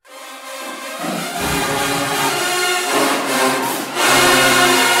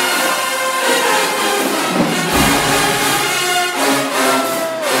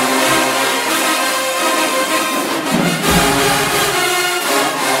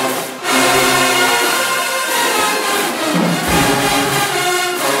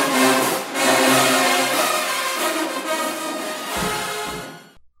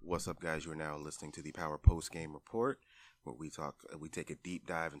guys? You are now listening to the Power Post Game Report, where we take a deep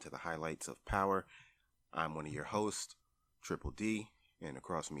dive into the highlights of Power. I'm one of your hosts, Triple D, and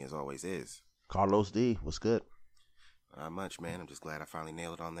across from me, as always, is Carlos D. What's good? Not much, man. I'm just glad I finally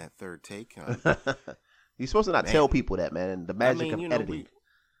nailed it on that third take. You're supposed to not tell people that, man. The magic of editing.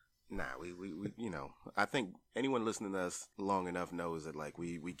 I think anyone listening to us long enough knows that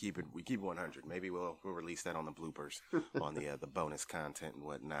we keep it 100. Maybe we'll release that on the bloopers, on the bonus content and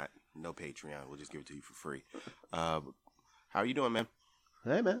whatnot. No Patreon. We'll just give it to you for free. How are you doing, man?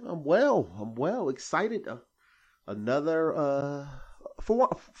 Hey, man. I'm well. Excited.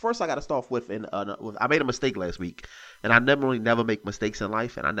 First I got to start off with, I made a mistake last week, and I never make mistakes in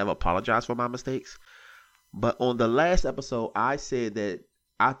life, and I never apologize for my mistakes. But on the last episode, I said that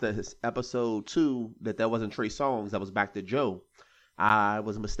after episode 2, that wasn't Trey Songz, that was back to Joe. I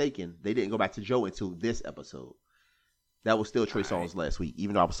was mistaken. They didn't go back to Joe until this episode. That was still Trey Songz last week,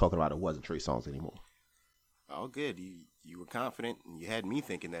 even though I was talking about it wasn't Trey Songz anymore. Oh, good. You were confident, and you had me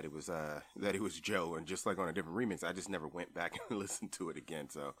thinking that it was Joe, and just like on a different remix, I just never went back and listened to it again.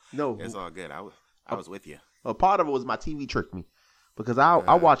 So no, it's all good. I was with you. A part of it was my TV tricked me, because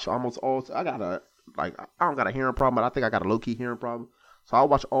I watch almost all. I don't got a hearing problem, but I think I got a low key hearing problem. So I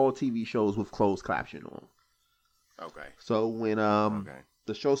watch all TV shows with closed caption on. Okay. So when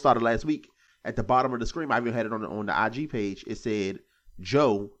the show started last week, at the bottom of the screen, I even had it on the IG page. It said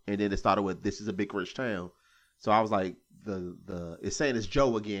Joe, and then it started with "This is a big rich town." So I was like, it's saying it's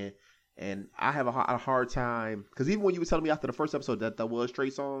Joe again, and I have a hard time, because even when you were telling me after the first episode that was Trey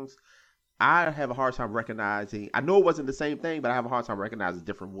Songz, I have a hard time recognizing. I know it wasn't the same thing, but I have a hard time recognizing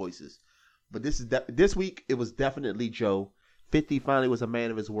different voices. But this week it was definitely Joe. 50 finally was a man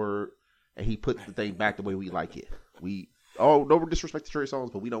of his word, and he put the thing back the way we like it. No disrespect to Trey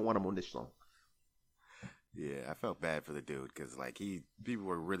Songz, but we don't want him on this song. Yeah, I felt bad for the dude, because people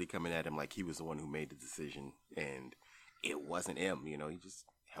were really coming at him like he was the one who made the decision, and it wasn't him. He just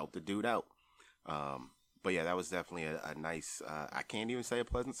helped the dude out. But yeah, that was definitely a nice. I can't even say a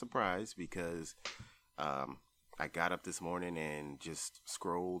pleasant surprise, because I got up this morning and just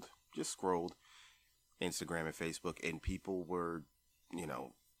scrolled Instagram and Facebook, and people were,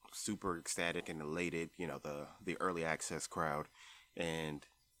 super ecstatic and elated, the early access crowd. And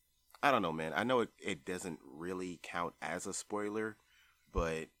I don't know, man. I know it doesn't really count as a spoiler,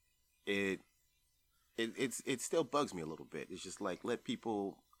 but it still bugs me a little bit. It's just let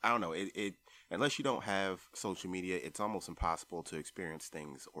people, I don't know, it unless you don't have social media, it's almost impossible to experience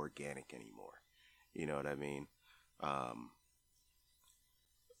things organic anymore. You know what I mean?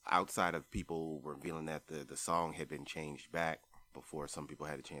 Outside of people revealing that the song had been changed back before some people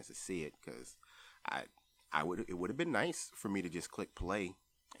had a chance to see it, because it would have been nice for me to just click play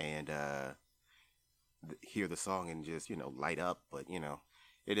and hear the song and just light up, but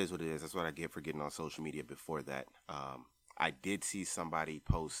it is what it is. That's what I get for getting on social media before that. I did see somebody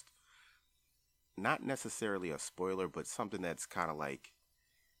post, not necessarily a spoiler, but something that's kind of like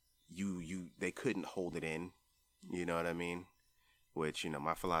they couldn't hold it in, you know what I mean? Which,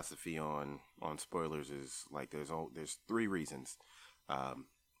 my philosophy on spoilers is there's 3 reasons.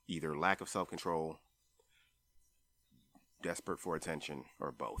 Either lack of self-control, desperate for attention,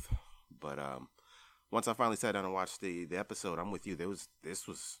 or both. But once I finally sat down and watched the episode, I'm with you. This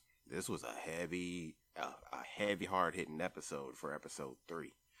was a heavy, hard-hitting episode for episode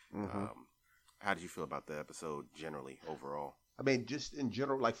 3. Mm-hmm. How did you feel about the episode generally, overall? I mean, just in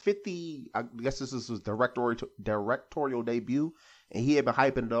general, 50, I guess this is his directorial debut, and he had been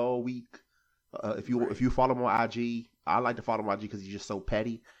hyping it all week. If you follow him on IG, I like to follow him on IG because he's just so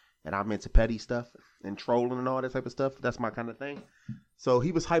petty, and I'm into petty stuff and trolling and all that type of stuff. That's my kind of thing. So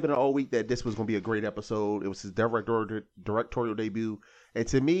he was hyping it all week that this was going to be a great episode. It was his directorial debut, and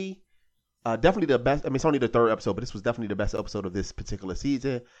to me, definitely the best. I mean, it's only the 3rd episode, but this was definitely the best episode of this particular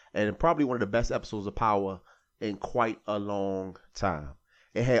season, and probably one of the best episodes of Power in quite a long time.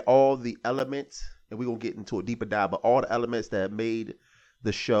 It had all the elements, and we're going to get into a deeper dive, but all the elements that made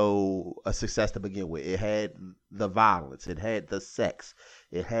the show a success to begin with. It had the violence, it had the sex,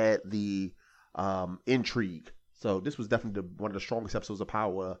 it had the intrigue. So this was definitely one of the strongest episodes of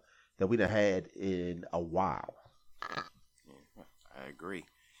Power that we'd have had in a while. Yeah, I agree.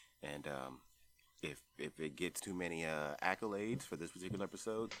 And if it gets too many accolades for this particular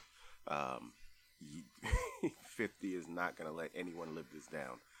episode, 50 is not going to let anyone live this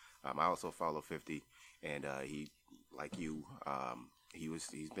down. I also follow 50, and he, like you,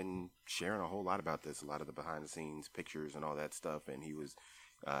 he's been sharing a whole lot about this, a lot of the behind the scenes pictures and all that stuff, and he was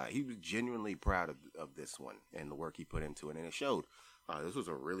genuinely proud of this one and the work he put into it, and it showed. This was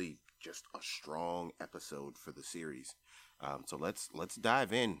a really just a strong episode for the series. So let's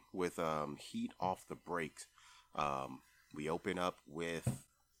dive in with heat off the brakes. We open up with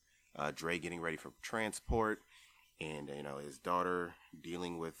Dre getting ready for transport, and his daughter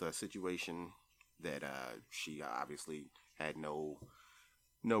dealing with a situation that she obviously had no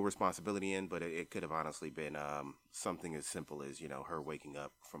responsibility in, but it could have honestly been something as simple as her waking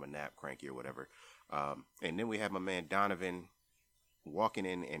up from a nap, cranky or whatever. And then we have my man Donovan walking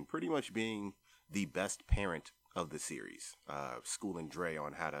in and pretty much being the best parent of the series, schooling Dre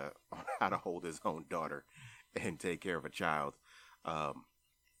on how to hold his own daughter and take care of a child.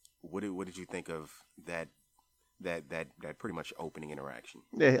 What did you think of that pretty much opening interaction?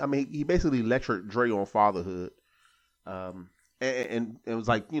 Yeah, I mean, he basically lectured Dre on fatherhood, and it was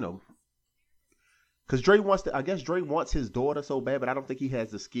like because Dre wants to. I guess Dre wants his daughter so bad, but I don't think he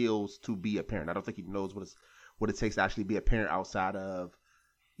has the skills to be a parent. I don't think he knows what it takes to actually be a parent outside of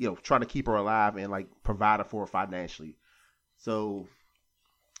trying to keep her alive and like provide for her financially. So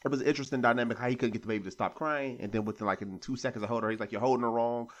it was an interesting dynamic how he couldn't get the baby to stop crying, and then within like in 2 seconds of holding her, he's like, "You're holding her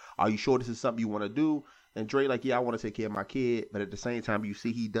wrong. Are you sure this is something you want to do?" And Dre like, "Yeah, I want to take care of my kid," but at the same time, you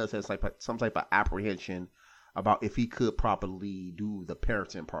see he does have some type of apprehension about if he could properly do the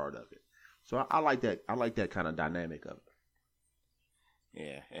parenting part of it. So I like that. I like that kind of dynamic of it.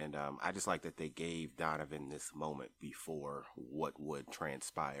 Yeah, and I just like that they gave Donovan this moment before what would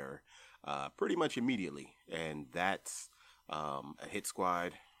transpire pretty much immediately. And that's a hit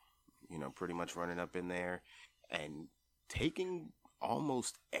squad, pretty much running up in there and taking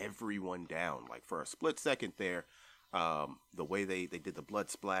almost everyone down. Like for a split second there, the way they did the blood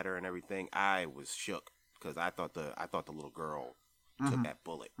splatter and everything, I was shook because I thought the little girl took that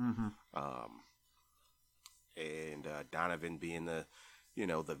bullet. And Donovan being the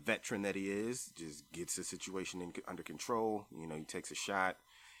veteran that he is, just gets the situation under control. He takes a shot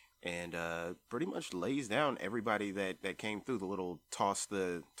and pretty much lays down everybody that came through. The little toss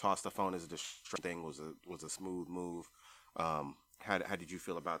the phone as a distraction thing was a smooth move. How did you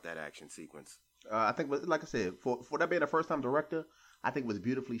feel about that action sequence? I think, like I said, for that being a first time director, I think it was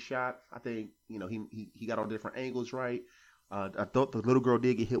beautifully shot. I think he got all different angles right. I thought the little girl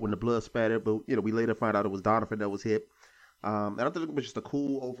did get hit when the blood spattered, but we later find out it was Donovan that was hit. And I think it was just a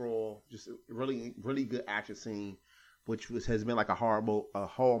cool overall, just a really, really good action scene, which has been like a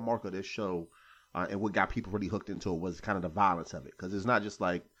hallmark of this show, and what got people really hooked into it was kind of the violence of it, because it's not just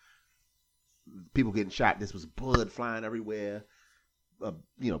like people getting shot. This was blood flying everywhere,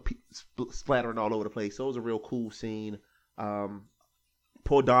 splattering all over the place. So it was a real cool scene.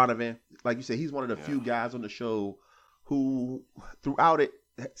 Poor Donovan, like you said, he's one of the few guys on the show who, throughout it,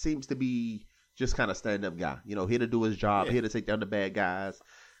 seems to be just kind of stand-up guy. Here to do his job, here to take down the bad guys.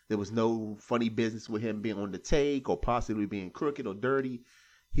 There was no funny business with him being on the take or possibly being crooked or dirty.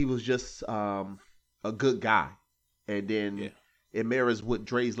 He was just a good guy. And then it mirrors what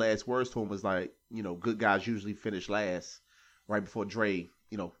Dre's last words to him was like, good guys usually finish last, right before Dre,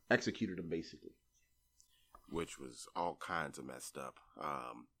 executed him basically. Which was all kinds of messed up.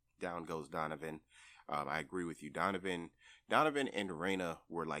 Down goes Donovan. I agree with you. Donovan and Raina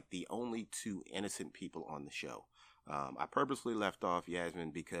were like the only two innocent people on the show. I purposely left off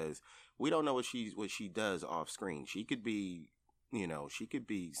Yasmin because we don't know what she does off screen. She could be,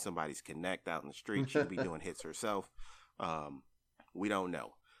 somebody's connect out in the street. She could be doing hits herself. We don't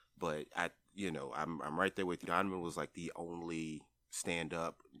know. But I'm right there with you. Donovan was like the only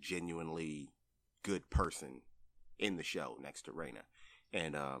stand-up, genuinely good person in the show next to Raina.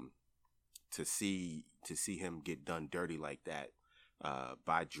 And to see him get done dirty like that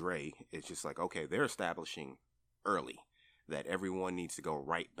by Dre, it's just like, okay, they're establishing early that everyone needs to go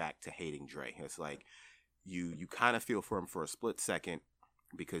right back to hating Dre. It's like you kind of feel for him for a split second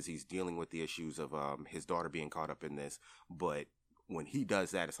because he's dealing with the issues of his daughter being caught up in this. But when he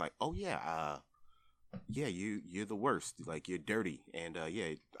does that, it's like, oh yeah, you're the worst. Like, you're dirty, and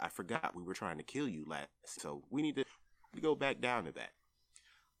I forgot we were trying to kill you last. So we need to go back down to that.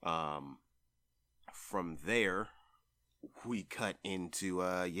 From there, we cut into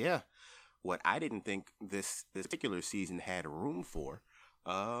what I didn't think this particular season had room for,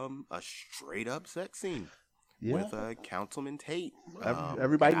 a straight up sex scene with Councilman Tate.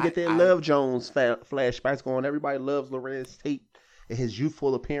 Everybody can get their Love Jones flashbacks going. Everybody loves Lorenz Tate and his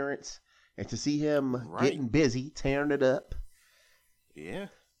youthful appearance, and to see him getting busy, tearing it up. Yeah,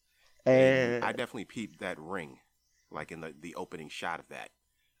 and I definitely peeped that ring, like in the opening shot of that.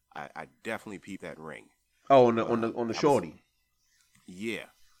 I definitely peeped that ring. Oh, on the shorty. Yeah.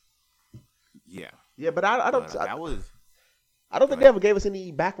 But I don't that was. I don't think they ever gave us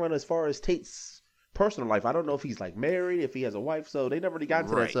any background as far as Tate's personal life. I don't know if he's like married, if he has a wife. So they never really got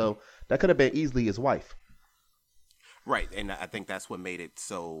into that. Right. So that could have been easily his wife. Right, and I think that's what made it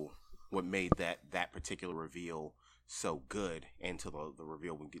so. What made that particular reveal so good, and to the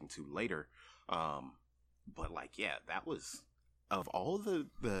reveal we'll get into later. But like, yeah, that was of all the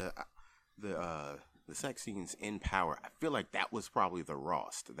sex scenes in Power. I feel like that was probably the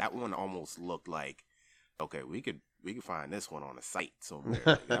rawest. That one almost looked like, okay, we could find this one on a site somewhere.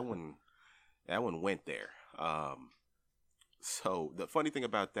 Like, that one went there. So the funny thing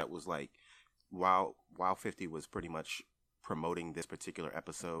about that was like, while 50 was pretty much promoting this particular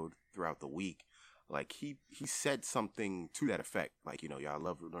episode throughout the week, like he said something to that effect, like, y'all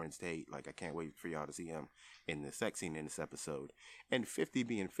love Lawrence Tate, like I can't wait for y'all to see him in the sex scene in this episode. And 50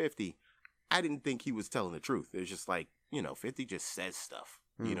 being 50, I didn't think he was telling the truth. It was just like, 50 just says stuff.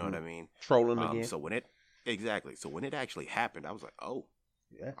 You know what I mean? Trolling again. So when it actually happened, I was like, oh,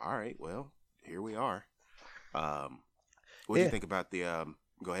 yeah, all right, well, here we are. What do you think about the?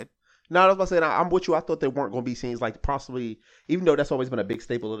 Go ahead. No, I was about to say, I'm with you. I thought there weren't going to be scenes like possibly, even though that's always been a big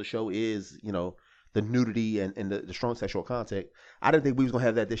staple of the show is, the nudity and the strong sexual content. I didn't think we was going to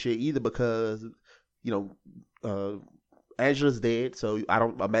have that this year either because, Angela's dead. So I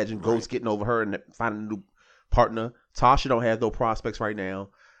don't imagine Ghost getting over her and finding a new partner. Tasha don't have no prospects right now.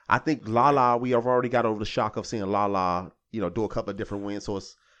 I think Lala, we have already got over the shock of seeing Lala, do a couple of different wins. So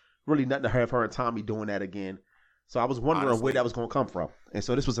it's really nothing to have her and Tommy doing that again. So I was wondering where that was going to come from. And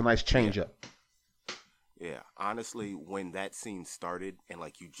so this was a nice change up. Yeah. Honestly, when that scene started and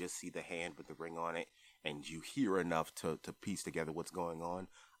like you just see the hand with the ring on it and you hear enough to piece together what's going on,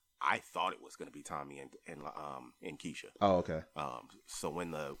 I thought it was going to be Tommy and Keisha. Oh, okay. So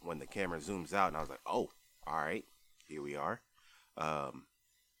when the camera zooms out and I was like, oh, all right, here we are.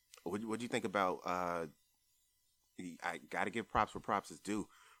 What do you think about, I got to give props where props is due.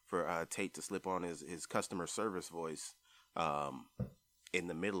 For Tate to slip on his customer service voice in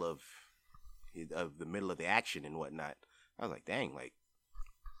the middle of the action and whatnot. I was like, dang, like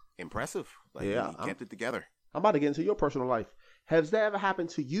impressive. Like he kept it together. I'm about to get into your personal life. Has that ever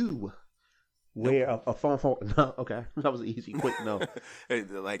happened to you? Where a phone call? No, okay, that was easy, quick. No,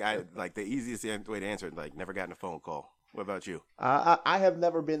 like the easiest way to answer it. Like never gotten a phone call. What about you? I have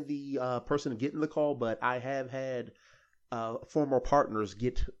never been the person getting the call, but I have had. Former partners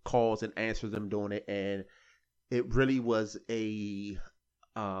get calls and answer them doing it, and it really was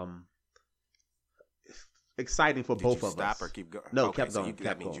exciting for both of us. Stop or keep going? No, okay, kept so going.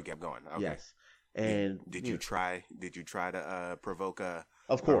 That means you kept going. Okay. Yes. And did you try to provoke a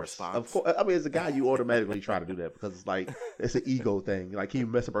response? Of course. I mean, as a guy, you automatically try to do that because it's like it's an ego thing. Like, can you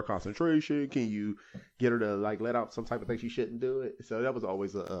mess up her concentration? Can you get her to like let out some type of thing she shouldn't do it? So that was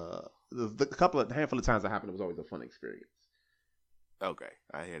always a handful of times that happened. It was always a fun experience. Okay,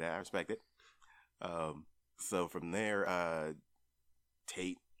 I hear that. I respect it. So from there,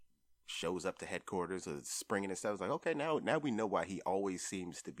 Tate shows up to headquarters, springing and stuff. I was like, okay, now we know why he always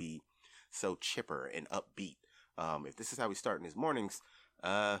seems to be so chipper and upbeat. If this is how he's starting his mornings,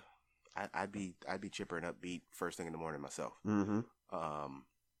 I'd be chipper and upbeat first thing in the morning myself. Mm-hmm.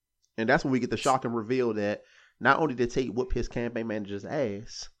 And that's when we get the shock and reveal that not only did Tate whip his campaign manager's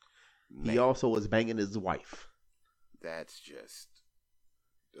ass, he also was banging his wife. That's just,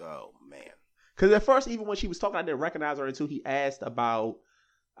 oh man. Because at first, even when she was talking, I didn't recognize her until he asked about.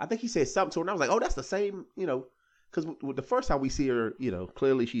 I think he said something to her, and I was like, "Oh, that's the same," Because with the first time we see her,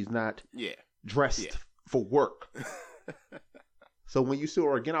 clearly she's not dressed for work. So when you saw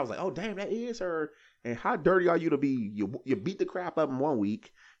her again, I was like, "Oh, damn, that is her." And how dirty are you to be? You beat the crap up in 1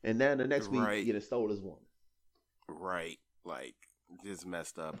 week, and then the next week you just stole his woman. Right, like just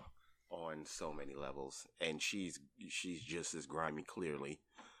messed up on so many levels, and she's just as grimy, clearly.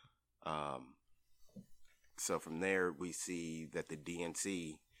 So from there, we see that the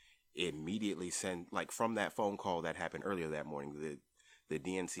DNC immediately sent, from that phone call that happened earlier that morning, the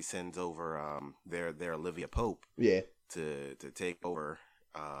DNC sends over their Olivia Pope to take over.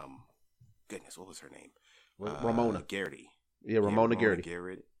 Goodness, what was her name? Ramona Garrity. Yeah, Ramona Garrity.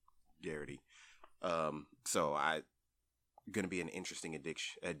 Garrity. So going to be an interesting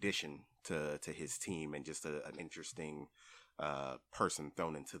addition to his team, and just an interesting person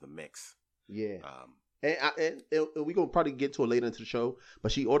thrown into the mix. Yeah. And we're going to probably get to it later into the show,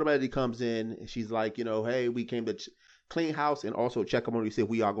 but she automatically comes in and she's like, hey, we came to clean house and also check up on you. Said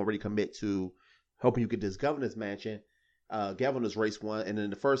we are going to really commit to helping you get this governor's mansion, governor's race one. And then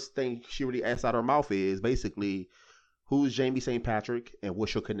the first thing she really asks out her mouth is basically, who's Jamie St. Patrick and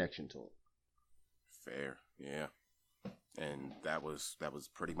what's your connection to him? Fair. Yeah. And that was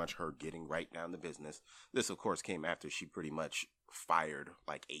pretty much her getting right down to business. This, of course, came after she pretty much fired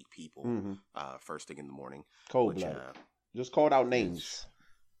like 8 people Mm-hmm. First thing in the morning. Cold blooded. Just called out names.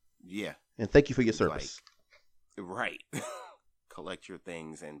 Yeah. And thank you for your Like, service. right. Collect your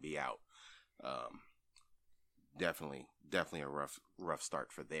things and be out. Definitely a rough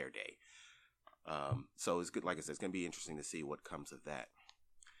start for their day. So it's good. Like I said, it's going to be interesting to see what comes of that.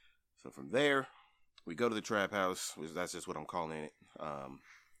 So from there, we go to the trap house. That's just what I'm calling it.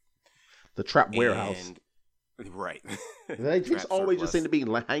 The trap warehouse. Right. They just always just seem to be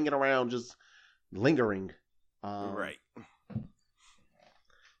hanging around, just lingering. Right.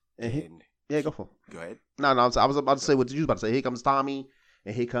 And yeah, go for it. Go ahead. No, I was about to say what you was about to say. Here comes Tommy,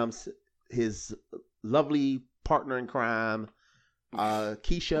 and here comes his lovely partner in crime,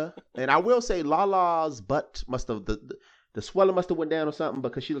 Keisha. And I will say Lala's butt must have, the swelling must have went down or something,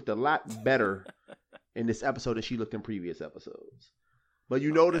 because she looked a lot better in this episode than she looked in previous episodes. But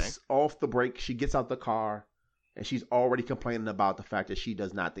you notice off the break, she gets out the car, and she's already complaining about the fact that she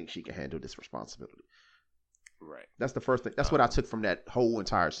does not think she can handle this responsibility. Right. That's the first thing. That's what I took from that whole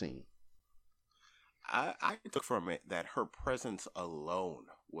entire scene. I took from it that her presence alone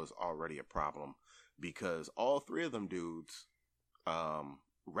was already a problem, because all 3 of them dudes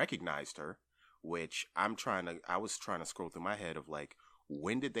recognized her, which I was trying to scroll through my head of like,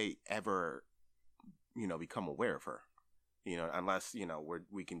 when did they ever, become aware of her? Unless,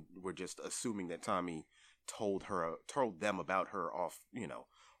 we're just assuming that Tommy told them about her off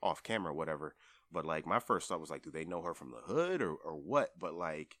camera or whatever. But like, my first thought was like, do they know her from the hood or what? But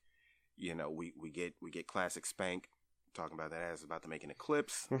like, we get classic Spank talking about that ass about to make an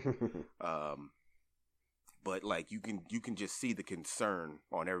eclipse. But like, you can just see the concern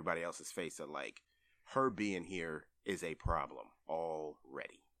on everybody else's face that like, her being here is a problem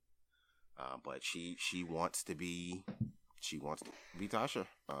already. But she wants to be Tasha.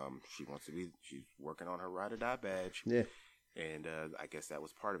 She's working on her ride or die badge. Yeah. And I guess that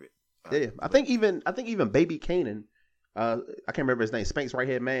was part of it. Yeah. I think even Baby Kanan, I can't remember his name, Spank's right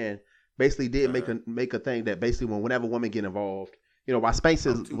hand man, basically did make a thing that basically whenever women get involved, while Spanks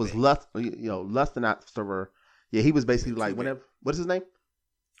was lusting after her, yeah, he was basically like, whenever, what's his name?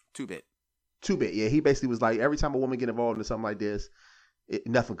 2-Bit. Yeah, he basically was like, every time a woman get involved in something like this,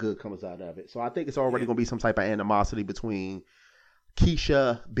 nothing good comes out of it. So I think it's already going to be some type of animosity between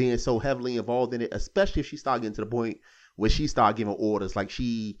Keisha being so heavily involved in it, especially if she start getting to the point where she start giving orders, like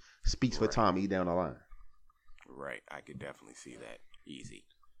she speaks for Tommy down the line. Right, I could definitely see that easy.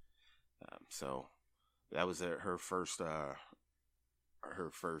 So that was her first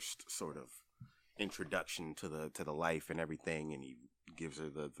sort of introduction to the life and everything, and he gives her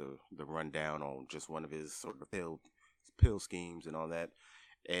the rundown on just one of his sort of pill schemes and all that.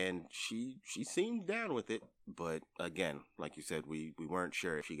 And she seemed down with it, but again, like you said, we weren't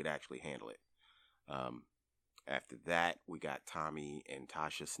sure if she could actually handle it. After that, we got Tommy and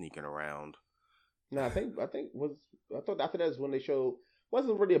Tasha sneaking around. No, I thought after that is when they showed,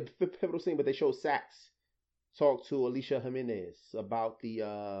 wasn't really a pivotal scene, but they showed Sax talk to Alicia Jimenez about he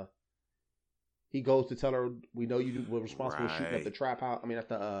goes to tell her, we know you were responsible for shooting up the trap house. I mean, at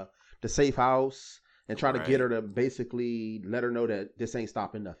the safe house, and try to get her to basically let her know that this ain't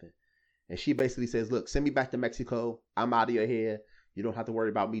stopping nothing. And she basically says, look, send me back to Mexico. I'm out of your hair. You don't have to worry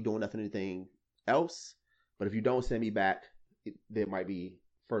about me doing anything else. But if you don't send me back, there might be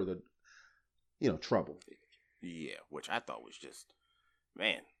further, trouble. Yeah, which I thought was just,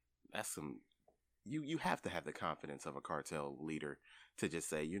 man, that's some. You have to have the confidence of a cartel leader to just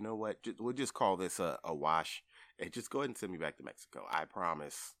say, you know what, we'll just call this a wash, and just go ahead and send me back to Mexico. I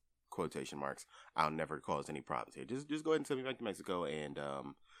promise, quotation marks, I'll never cause any problems here. Just go ahead and send me back to Mexico, and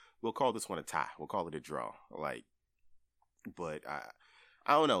we'll call this one a tie. We'll call it a draw. Like, but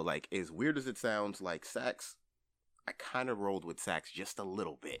I don't know. Like, as weird as it sounds, like Sax, I kind of rolled with Sax just a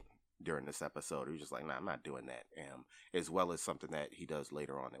little bit during this episode. He was just like, nah, I'm not doing that. As well as something that he does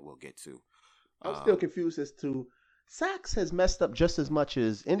later on that we'll get to. I'm still confused as to, Sax has messed up just as much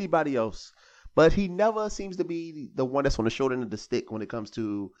as anybody else, but he never seems to be the one that's on the short end of the stick when it comes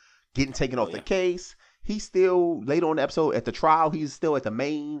to getting taken off the case. He's still, later on the episode, at the trial, he's still at the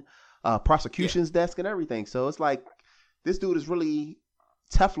main prosecution's desk and everything. So it's like, this dude is really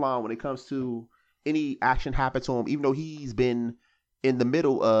Teflon when it comes to any action happen to him, even though he's been in the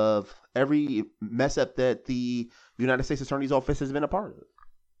middle of every mess up that the United States Attorney's Office has been a part of.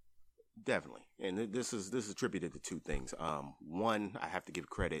 Definitely. And this is attributed to 2 things. One, I have to give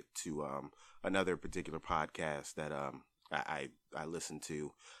credit to another particular podcast that I listen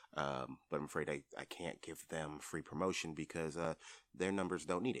to, but I'm afraid I can't give them free promotion because their numbers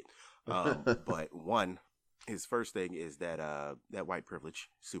don't need it. But one, his first thing is that white privilege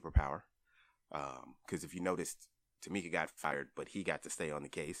superpower. Because if you noticed, Tamika got fired, but he got to stay on the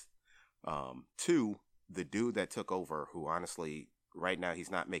case. Two, the dude that took over, who honestly, right now,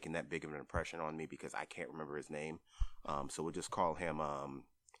 he's not making that big of an impression on me because I can't remember his name. So we'll just call him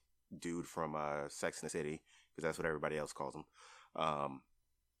dude from Sex and the City because that's what everybody else calls him.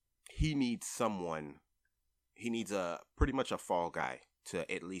 He needs someone. He needs a pretty much a fall guy to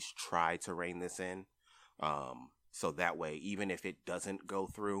at least try to rein this in. So that way, even if it doesn't go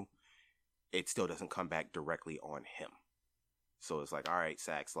through, it still doesn't come back directly on him. So it's like, all right,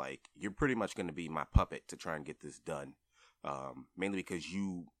 Sax, like, you're pretty much going to be my puppet to try and get this done. Mainly because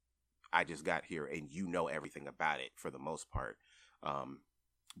I just got here and you know everything about it for the most part.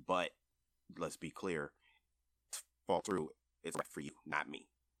 But let's be clear, fall through, it's right for you, not me.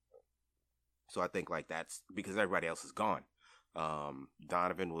 So I think like that's because everybody else is gone.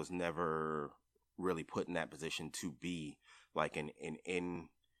 Donovan was never really put in that position to be like an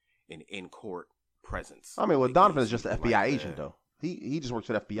in-court presence. I mean, well, like Donovan is just an FBI like agent, though. He just works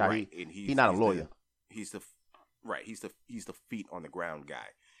for the FBI. Right, He's not a lawyer. He's the feet on the ground guy.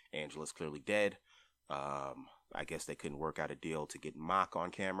 Angela's clearly dead. I guess they couldn't work out a deal to get Mock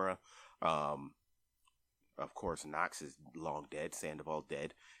on camera. Of course, Knox is long dead. Sandoval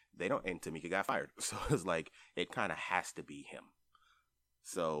dead. And Tamika got fired. So it's like it kind of has to be him.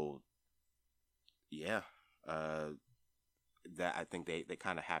 So yeah, that I think they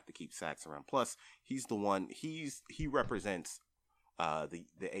kind of have to keep Sax around. Plus, he's the one. He represents the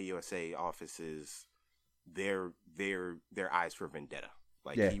AUSA offices. Their eyes for vendetta.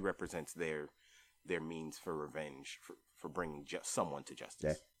 Like he represents their means for revenge for bringing someone to justice.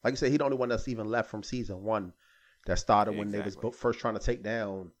 Yeah, like I said, he's the only one that's even left from season 1 that started when they was first trying to take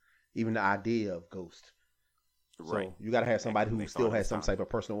down even the idea of Ghost. Right. So you got to have somebody who still has some type of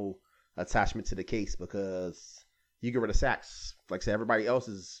personal attachment to the case, because you get rid of Sax, like I said, everybody else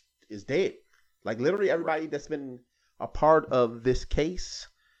is dead. Like literally everybody that's been a part of this case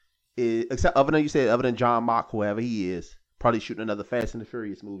is, except other than John Mock, whoever he is, probably shooting another Fast and the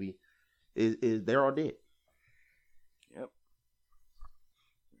Furious movie, is they're all dead. Yep.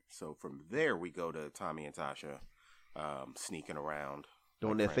 So from there we go to Tommy and Tasha sneaking around,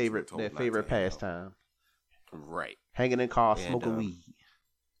 doing their favorite pastime. Right. Hanging in cars, smoking weed.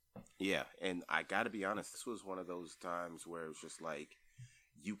 Yeah, and I got to be honest, this was one of those times where it was just like,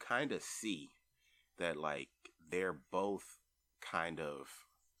 you kind of see that, like, they're both kind of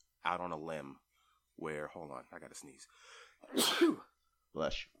out on a limb where, hold on, I got to sneeze.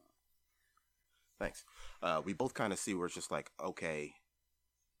 Bless you. Thanks. We both kind of see where it's just like, okay,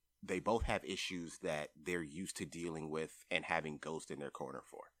 they both have issues that they're used to dealing with and having Ghost in their corner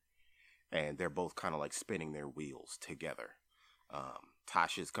for. And they're both kind of like spinning their wheels together.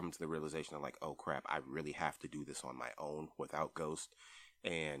 Tasha's coming to the realization of like, oh crap, I really have to do this on my own without Ghost.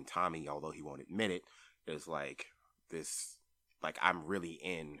 And Tommy, although he won't admit it, is like this, like I'm really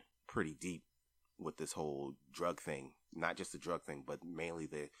in pretty deep with this whole drug thing. Not just the drug thing, but mainly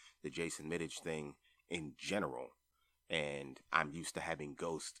the Jason Middage thing in general. And I'm used to having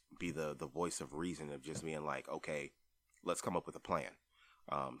Ghost be the voice of reason, of just being like, okay, let's come up with a plan.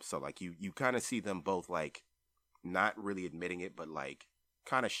 So like you kind of see them both like not really admitting it, but like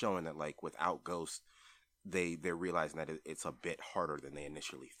kind of showing that like without Ghost, they're realizing that it's a bit harder than they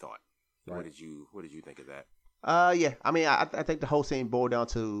initially thought. Right. What did you think of that? Yeah, I mean, I think the whole scene boiled down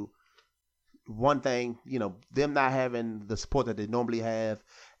to one thing, them not having the support that they normally have,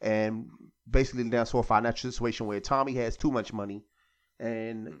 and basically down to a financial situation where Tommy has too much money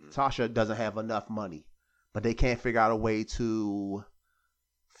and Tasha doesn't have enough money, but they can't figure out a way to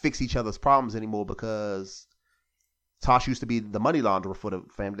fix each other's problems anymore, because Tasha used to be the money launderer for the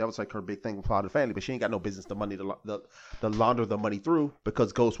family. That was like her big thing with the family, but she ain't got no business to launder the money through,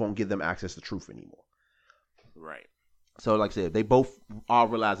 because Ghost won't give them access to truth anymore. Right. So like I said, they both are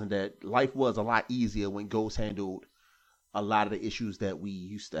realizing that life was a lot easier when Ghost handled a lot of the issues that we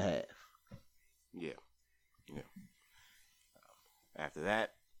used to have. Yeah. After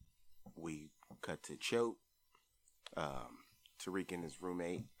that, we cut to Choate. Tariq and his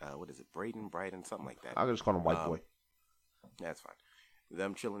roommate, what is it, Brayden, something like that. I'll just call him White Boy. That's fine.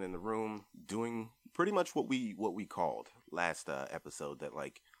 Them chilling in the room, doing pretty much what we called last episode, that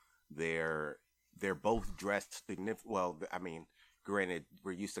like they're both dressed well, I mean, granted,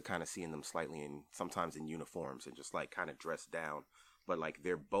 we're used to kind of seeing them slightly sometimes in uniforms and just like kind of dressed down, but like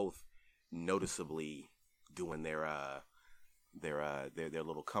they're both noticeably doing their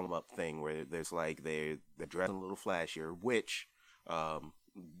little come up thing where there's like they're dressing a little flashier, which I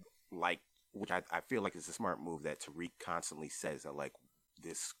feel like it's a smart move that Tariq constantly says, that like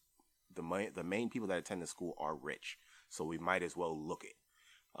the main people that attend the school are rich, so we might as well look it.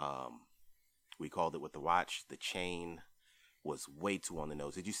 We called it with the watch. The chain was way too on the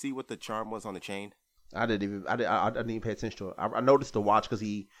nose. Did you see what the charm was on the chain? I didn't even pay attention to it. I noticed the watch because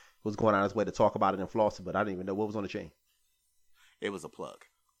he was going out his way to talk about it and floss it, but I didn't even know what was on the chain. It was a plug.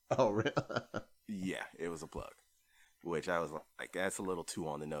 Oh, really? Yeah, it was a plug, which I was like, that's a little too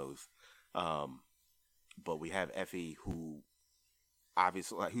on the nose. But we have Effie, who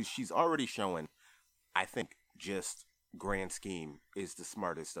obviously, like, who she's already showing, I think, just grand scheme is the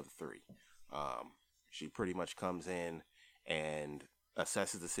smartest of the three. She pretty much comes in and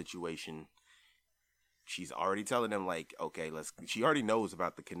assesses the situation. She's already telling them, like, okay, she already knows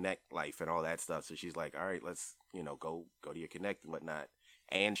about the Connect life and all that stuff. So she's like, all right, let's, go to your Connect and whatnot.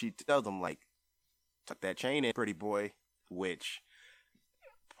 And she tells them, like, tuck that chain in, pretty boy, which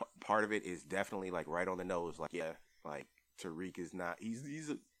part of it is definitely, like, right on the nose. Like, yeah, like, Tariq is not,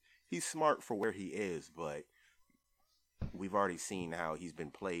 he's smart for where he is, but we've already seen how he's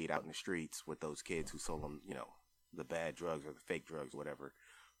been played out in the streets with those kids who sold him, the bad drugs or the fake drugs, whatever.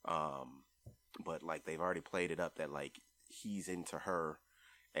 But, like, they've already played it up that, like, he's into her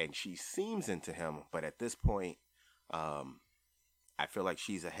and she seems into him. But at this point, I feel like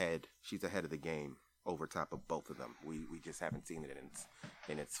she's ahead of the game over top of both of them. We just haven't seen it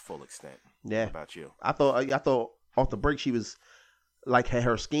in its full extent. Yeah. What about you? I thought off the break she was like had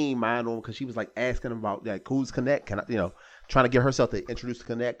her scheme mind on because she was like asking about like who's Connect, trying to get herself to introduce to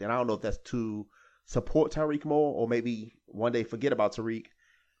Connect, and I don't know if that's to support Tariq more or maybe one day forget about Tariq.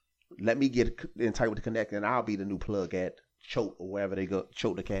 Let me get in tight with the Connect, and I'll be the new plug at Choate or wherever they go,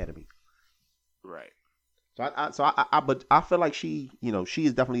 Choate Academy. Right. But I feel like she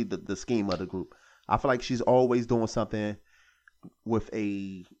is definitely the scheme of the group. I feel like she's always doing something with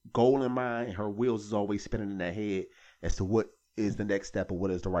a goal in mind. Her wheels is always spinning in her head as to what is the next step or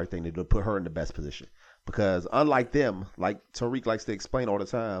what is the right thing to do to put her in the best position. Because unlike them, like Tariq likes to explain all the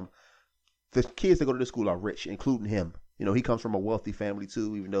time, the kids that go to this school are rich, including him. He comes from a wealthy family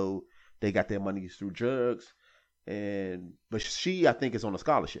too, even though they got their money through drugs. But she, I think, is on a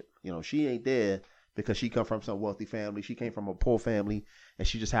scholarship. She ain't there because she come from some wealthy family. She came from a poor family, and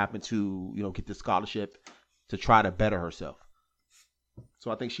she just happened to, get the scholarship to try to better herself. So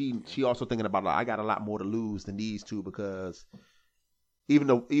I think she also thinking about, like, I got a lot more to lose than these two because even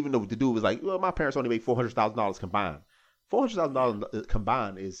though the dude was like, well, my parents only made $400,000 combined. $400,000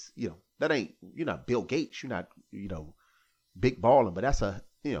 combined is, that ain't, you're not Bill Gates, you're not, big balling, but that's a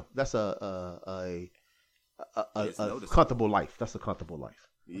comfortable life. That's a comfortable life.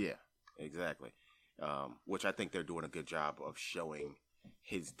 Yeah, exactly. Which I think they're doing a good job of showing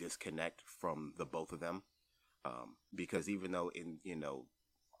his disconnect from the both of them. Because even though in,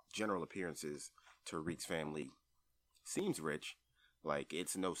 general appearances, Tariq's family seems rich, like,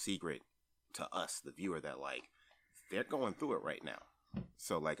 it's no secret to us, the viewer, that, like, they're going through it right now.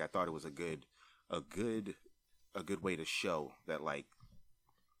 So, like, I thought it was a good way to show that, like,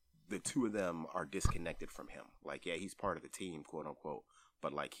 the two of them are disconnected from him. Like, yeah, he's part of the team, quote unquote,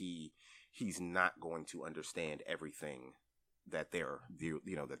 but, like, he's not going to understand everything that they're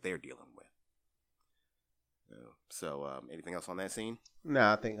dealing with. So, anything else on that scene?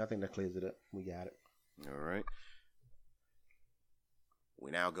 No, I think that clears it up. We got it. All right. We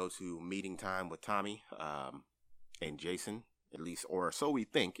now go to meeting time with Tommy and Jason, at least, or so we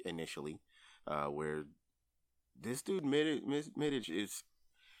think initially, where this dude Middage is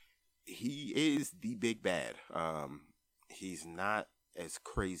the big bad. He's not as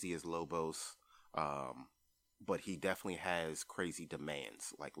crazy as Lobos, but he definitely has crazy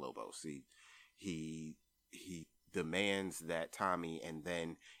demands like Lobos. He demands that Tommy, and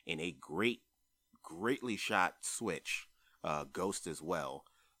then in a greatly shot switch, Ghost as well,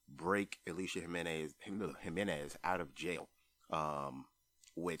 break Alicia Jimenez out of jail,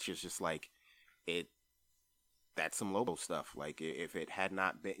 which is just like it. That's some Lobos stuff. Like, if it had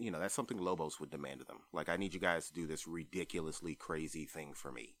not been, that's something Lobos would demand of them. Like, I need you guys to do this ridiculously crazy thing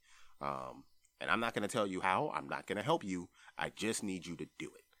for me. And I'm not going to tell you how. I'm not going to help you. I just need you to do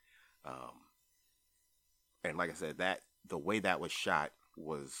it. And like I said, that the way that was shot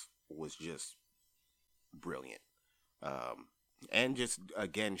was just brilliant. And just,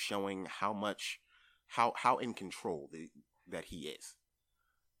 again, showing how in control that he is.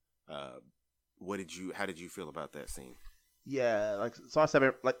 How did you feel about that scene? Yeah, so I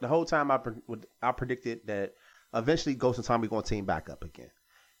said, like, the whole time I predicted that eventually Ghost and Tommy going to team back up again.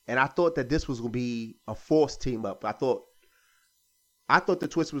 And I thought that this was going to be a forced team up. I thought the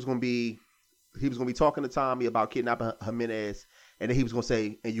twist was going to be, he was going to be talking to Tommy about kidnapping Jimenez, and then he was going to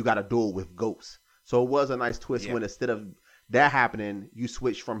say, and you got to duel with Ghost. So it was a nice twist when instead of that happening, you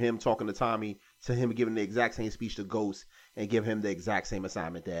switch from him talking to Tommy to him giving the exact same speech to Ghost and give him the exact same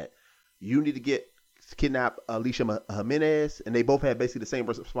assignment that, you need to kidnap Alicia Jimenez, and they both had basically the same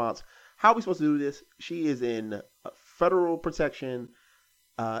response. How are we supposed to do this? She is in federal protection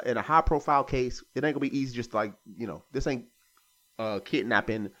in a high profile case. It ain't gonna be easy. Just like this ain't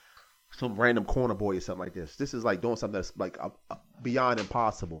kidnapping some random corner boy or something like this. This is like doing something that's like beyond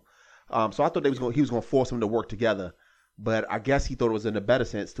impossible. So I thought he was going to force them to work together, but I guess he thought it was in a better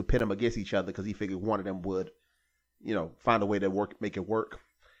sense to pit them against each other because he figured one of them would, find a way to make it work.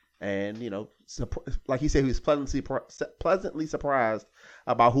 And like he said, he was pleasantly surprised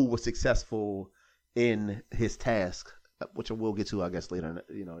about who was successful in his task, which we'll get to, I guess, later,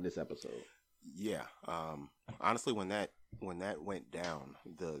 in this episode. Yeah. Honestly, when that went down,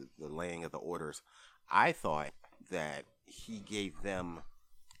 the laying of the orders, I thought that he gave them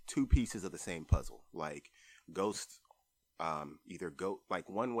two pieces of the same puzzle. Like Ghost, either go like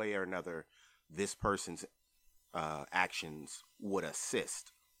one way or another, this person's actions would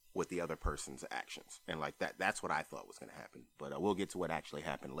assist with the other person's actions, and like that's what I thought was going to happen. But we'll get to what actually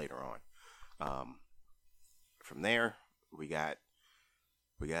happened later on. From there, we got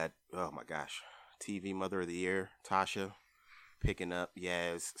oh my gosh, TV Mother of the Year, Tasha, picking up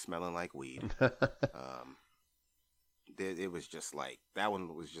Yaz smelling like weed. It was just like, that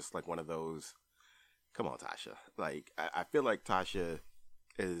one was just like one of those, come on Tasha. Like I feel like Tasha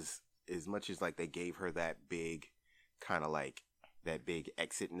is, as much as like they gave her that big kind of like that big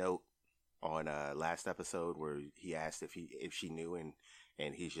exit note on last episode where he asked if she knew,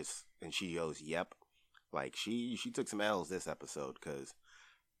 and she goes yep. Like she took some L's this episode because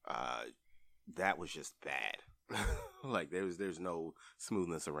that was just bad. Like there's no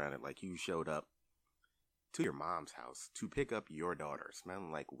smoothness around it. Like you showed up to your mom's house to pick up your daughter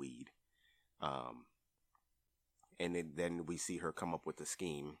smelling like weed, and then we see her come up with the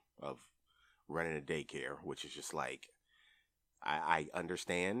scheme of running a daycare, which is just like, I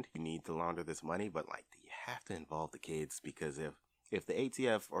understand you need to launder this money, but like, do you have to involve the kids? Because if the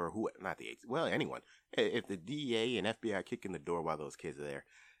ATF or not the ATF, well, anyone, if the DEA and FBI kick in the door while those kids are there,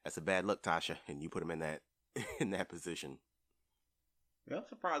 that's a bad look, Tasha, and you put them in that position. Yeah, I'm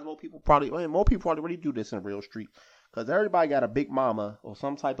surprised more people probably already do this in real street, because everybody got a big mama or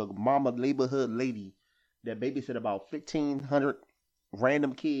some type of mama neighborhood lady that babysit about 1,500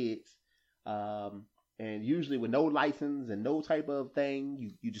 random kids, and usually with no license and no type of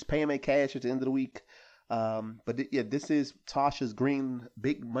thing. You just pay them in cash at the end of the week. This is Tasha's green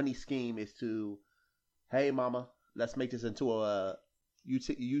big money scheme, is to, hey mama, let's make this into a, you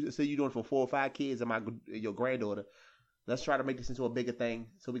say you're doing it for 4 or 5 kids and your granddaughter. Let's try to make this into a bigger thing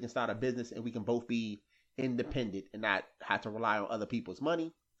so we can start a business and we can both be independent and not have to rely on other people's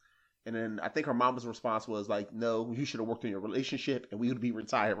money. And then I think her mama's response was like, no, you should have worked on your relationship and we would be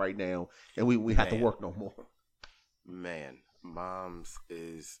retired right now and we have to work no more. Man, mom's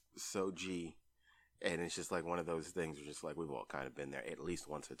is so G. And it's just like one of those things where just like we've all kind of been there at least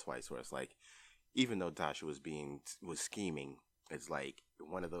once or twice, where it's like, even though Tasha was scheming, it's like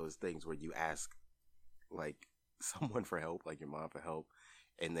one of those things where you ask like someone for help, like your mom for help,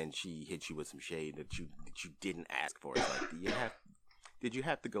 and then she hits you with some shade that you didn't ask for. It's like, did you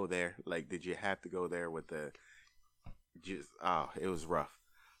have to go there? Like, did you have to go there with it was rough.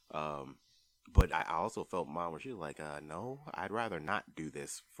 But I also felt mom where she was like, no, I'd rather not do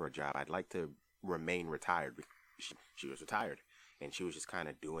this for a job. I'd like to remain retired. She was retired, and she was just kind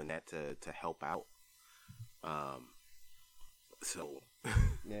of doing that to help out. So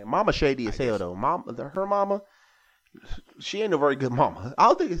yeah, mama shady as hell though. Her mama, she ain't a very good mama. I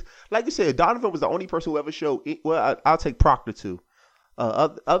don't think it's like you said. Donovan was the only person who ever showed. Well, I'll take Proctor too.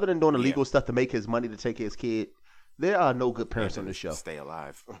 Other than doing illegal stuff to make his money to take his kid, there are no good parents on the show. Stay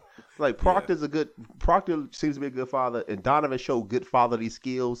alive. Like Proctor seems to be a good father, and Donovan showed good fatherly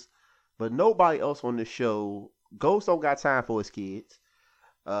skills, but nobody else on the show. Ghost don't got time for his kids.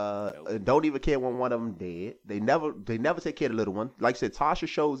 And don't even care when one of them dead. They never take care of the little one. Like I said, Tasha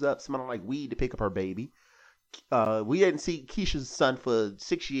shows up smelling like weed to pick up her baby. We didn't see Keisha's son for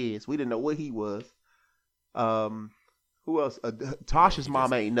 6 years. We didn't know what he was. Who else? Tasha's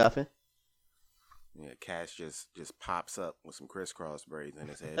mom ain't nothing. Yeah, Cash just pops up with some crisscross braids in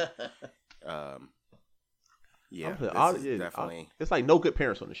his head. Definitely. It's like no good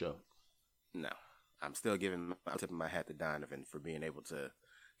parents on the show. No, I'm still tipping my hat to Donovan for being able to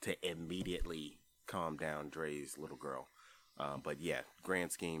immediately calm down Dre's little girl. But yeah,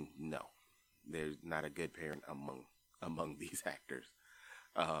 grand scheme, no, there's not a good parent among these actors.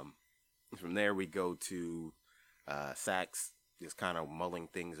 From there we go to Sax just kind of mulling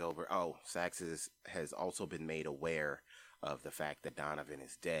things over. Oh, Sax has also been made aware of the fact that Donovan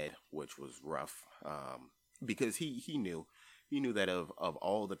is dead, which was rough, because he knew that of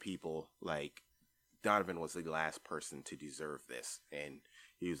all the people, like Donovan was the last person to deserve this, and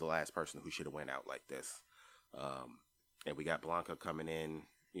he was the last person who should have went out like this. And we got Blanca coming in,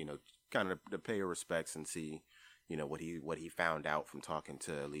 kind of to pay her respects and see, what he found out from talking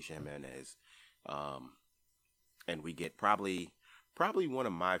to Alicia Jimenez. And we get probably one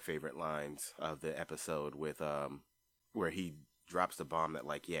of my favorite lines of the episode with where he drops the bomb that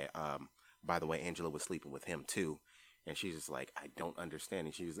like, by the way, Angela was sleeping with him too. And she's just like, I don't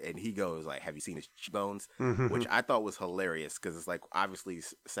understand. And he goes like, have you seen his cheekbones? Mm-hmm. Which I thought was hilarious because it's like, obviously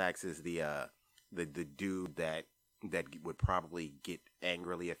Sax is the dude that would probably get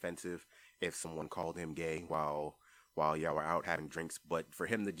angrily offensive if someone called him gay while y'all were out having drinks. But for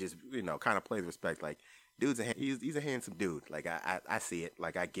him to just, kind of play the respect, like, he's a handsome dude. Like, I see it.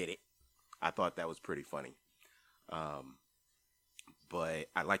 Like, I get it. I thought that was pretty funny. But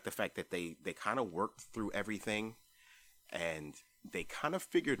I like the fact that they kind of worked through everything. And they kind of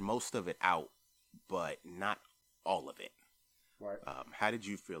figured most of it out, but not all of it. Right. How did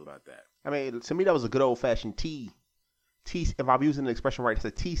you feel about that? I mean, to me, that was a good old-fashioned tea. If I'm using the expression right, it's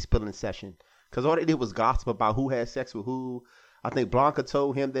a tea spilling session. Because all they did was gossip about who had sex with who. I think Blanca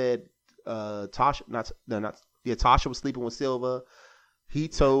told him that Tasha was sleeping with Silva. He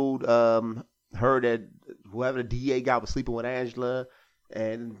told her that whoever the DA guy was sleeping with Angela.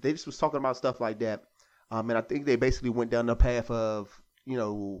 And they just was talking about stuff like that. And I think they basically went down the path of,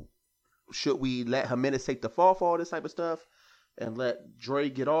 should we let Jimenez take the fall for all this type of stuff and let Dre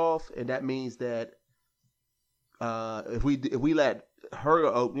get off? And that means that if we let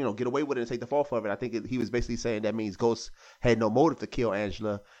her, get away with it and take the fall for it, I think he was basically saying that means Ghost had no motive to kill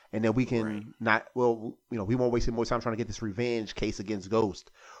Angela, and then we can we won't waste more time trying to get this revenge case against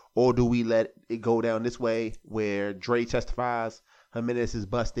Ghost. Or do we let it go down this way where Dre testifies, Jimenez is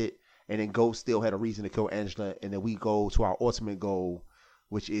busted, and then Ghost still had a reason to kill Angela, and then we go to our ultimate goal,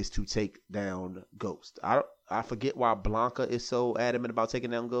 which is to take down Ghost. I forget why Blanca is so adamant about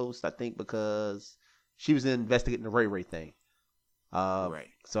taking down Ghost. I think because she was investigating the Ray Ray thing. Right.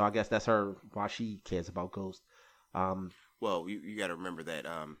 So I guess that's why she cares about Ghost. Well, you got to remember that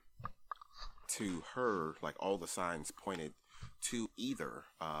to her, like all the signs pointed to either,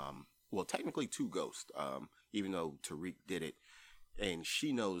 technically to Ghost, even though Tariq did it. And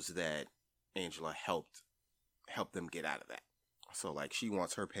she knows that Angela helped them get out of that. So, like, she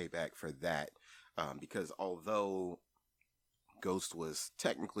wants her payback for that. Because although Ghost was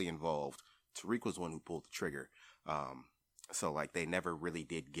technically involved, Tariq was the one who pulled the trigger. So, like, they never really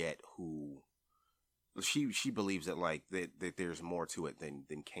did get who... She believes that, like, that there's more to it than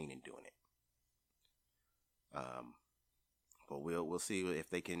Kanan doing it. But we'll see if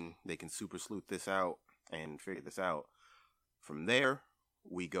they can super sleuth this out and figure this out. From there,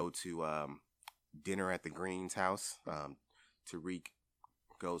 we go to dinner at the Green's house. Tariq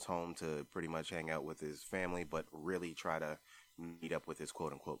goes home to pretty much hang out with his family, but really try to meet up with his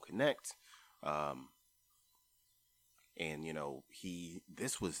quote-unquote connect. And,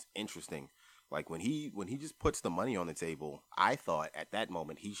 this was interesting. Like, when he just puts the money on the table, I thought at that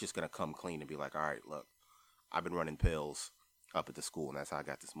moment he's just going to come clean and be like, all right, look, I've been running pills up at the school, and that's how I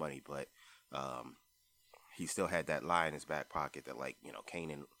got this money. But he still had that lie in his back pocket that, like,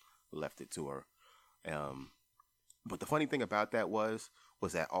 Kanan left it to her. But the funny thing about that was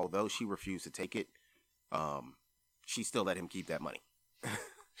that although she refused to take it, she still let him keep that money.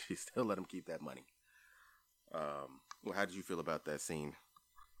 She still let him keep that money. Well, how did you feel about that scene?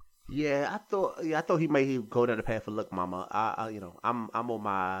 Yeah, I thought he may go down the path of look, mama.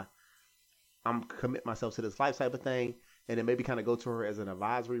 I'm commit myself to this life type of thing, and then maybe kind of go to her as an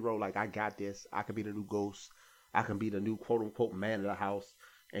advisory role. Like, I got this. I can be the new Ghost. I can be the new quote unquote man of the house,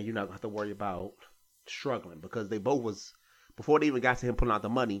 and you're not gonna have to worry about struggling, because they both was, before they even got to him pulling out the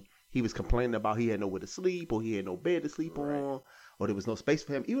money, he was complaining about he had nowhere to sleep, or he had no bed to sleep on, or there was no space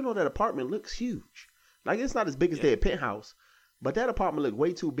for him. Even though that apartment looks huge, like it's not as big as their penthouse, but that apartment looked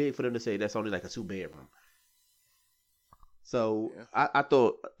way too big for them to say that's only like a 2-bedroom. So I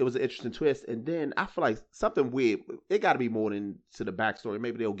thought it was an interesting twist, and then I feel like something weird. It got to be more than to the backstory.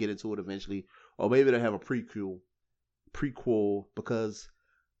 Maybe they'll get into it eventually, or maybe they'll have a prequel, because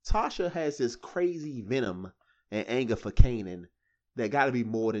Tasha has this crazy venom and anger for Kanan that got to be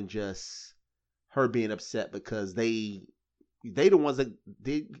more than just her being upset because they the ones that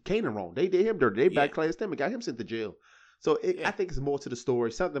did Kanan wrong. They did him dirty. They backclassed him and got him sent to jail. So I think it's more to the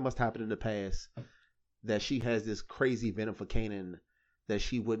story. Something must happen in the past that she has this crazy venom for Kanan, that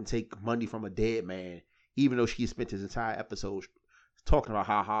she wouldn't take money from a dead man, even though she spent this entire episode talking about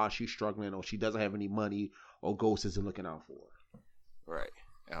how hard she's struggling, or she doesn't have any money, or Ghost isn't looking out for her. Right.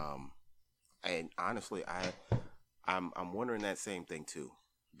 And honestly, I'm wondering that same thing too,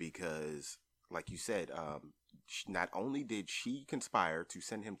 because like you said, not only did she conspire to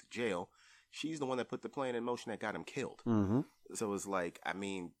send him to jail, she's the one that put the plan in motion that got him killed. Mm-hmm. So it's like, I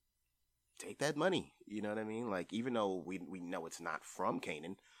mean, take that money. You know what I mean? Like, even though we know it's not from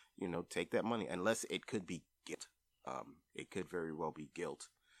Canaan, take that money. Unless it could be guilt. It could very well be guilt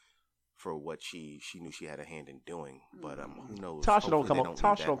for what she knew she had a hand in doing. But who knows? Tasha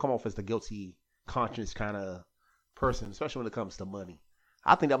don't come off as the guilty conscience kind of person, especially when it comes to money.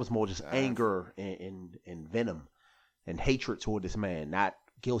 I think that was more just anger and venom and hatred toward this man, not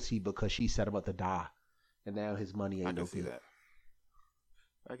guilty because she set him up to die, and now his money ain't no good.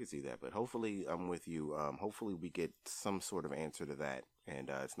 I can see that, but hopefully I'm with you. Hopefully we get some sort of answer to that, and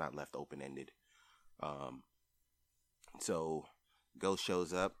it's not left open-ended. So Ghost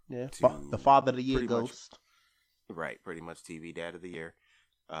shows up. Yeah, the father of the year, Ghost. Right, pretty much TV dad of the year.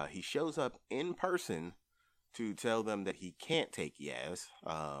 He shows up in person to tell them that he can't take Yaz,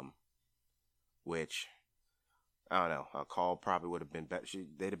 which, I don't know, a call probably would have been better.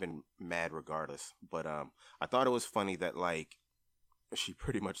 They'd have been mad regardless. But I thought it was funny that, like, she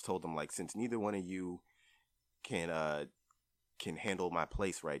pretty much told them, like, since neither one of you can handle my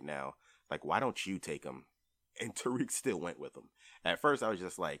place right now, like, why don't you take him? And Tariq still went with him. At first, I was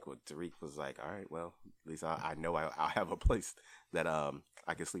just like, well, Tariq was like, all right, well, at least I know I'll have a place that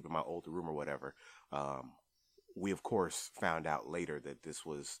I can sleep in my old room or whatever. We, of course, found out later that this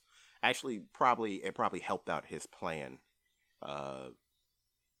was actually probably helped out his plan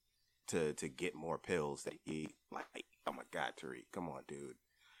to get more pills that he, like, oh my God, Tariq, come on, dude.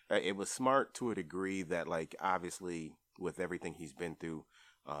 It was smart to a degree that, like, obviously, with everything he's been through,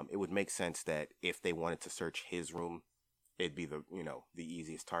 it would make sense that if they wanted to search his room, it'd be the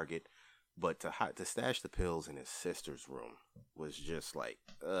easiest target. But to stash the pills in his sister's room was just like,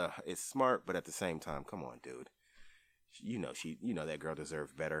 it's smart, but at the same time, come on, dude. That girl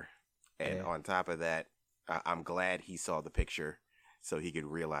deserved better. And on top of that, I'm glad he saw the picture so he could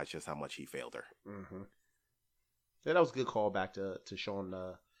realize just how much he failed her. Mm-hmm. Yeah, that was a good call back to showing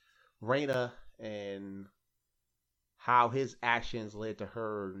Raina and how his actions led to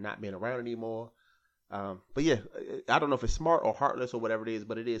her not being around anymore. But yeah, I don't know if it's smart or heartless or whatever it is,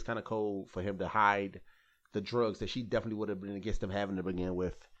 but it is kind of cold for him to hide the drugs that she definitely would have been against him having to begin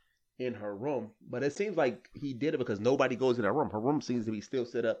with in her room. But it seems like he did it because nobody goes in her room. Her room seems to be still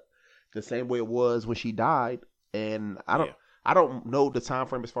set up the same way it was when she died. And I don't know the time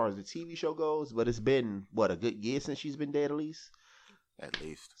frame as far as the TV show goes, but it's been a good year since she's been dead at least. At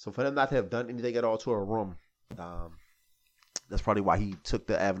least. So for them not to have done anything at all to her room, that's probably why he took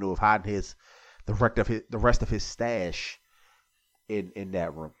the avenue of hiding the rest of his stash in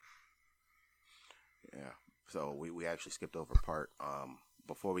that room. Yeah. So we actually skipped over a part.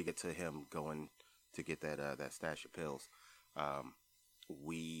 Before we get to him going to get that stash of pills,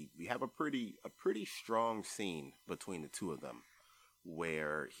 we have a pretty strong scene between the two of them,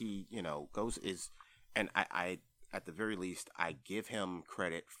 where he goes is, and I at the very least I give him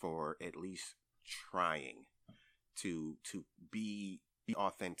credit for at least trying to be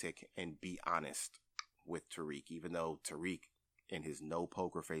authentic and be honest with Tariq, even though Tariq, in his no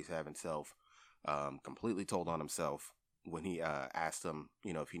poker face having self, completely told on himself when he asked him,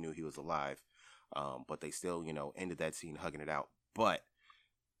 if he knew he was alive. But they still, ended that scene hugging it out. But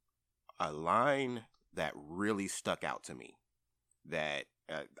a line that really stuck out to me that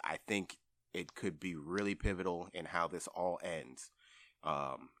I think it could be really pivotal in how this all ends.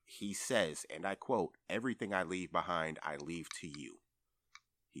 He says, and I quote, "Everything I leave behind, I leave to you."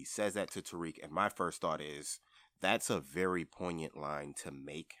 He says that to Tariq, and my first thought is, that's a very poignant line to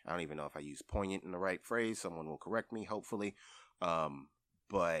make. I don't even know if I use poignant in the right phrase. Someone will correct me, hopefully.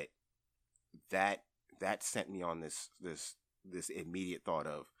 But that sent me on this immediate thought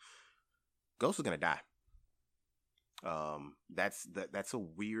of Ghost is gonna die. That's a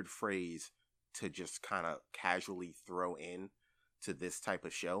weird phrase to just kind of casually throw in to this type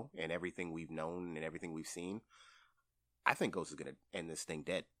of show and everything we've known and everything we've seen. I think Ghost is gonna end this thing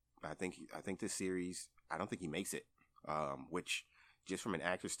dead. I think this series, I don't think he makes it. Which, just from an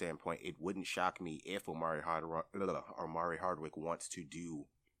actor standpoint, it wouldn't shock me if Omari Hardwick wants to do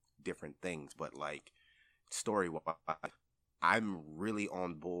different things. But like story-wise, I'm really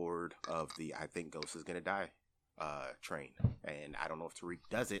on board of the I think Ghost is gonna die train, and I don't know if Tariq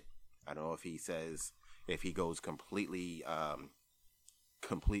does it. I don't know if he goes completely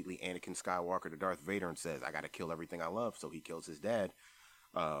Anakin Skywalker to Darth Vader and says, "I got to kill everything I love," so he kills his dad.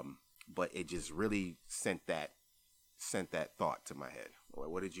 But it just really sent that thought to my head.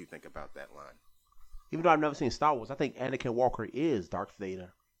 What did you think about that line? Even though I've never seen Star Wars, I think Anakin Walker is Darth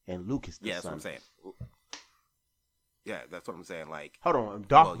Vader and Luke is the son. Yeah, that's what I'm saying. Yeah, that's what I'm saying. Like, Hold on,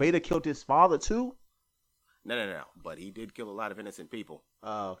 Darth well, Vader killed his father too? no. But he did kill a lot of innocent people.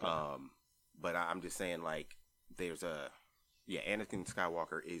 Oh, okay. But I'm just saying, like, there's Anakin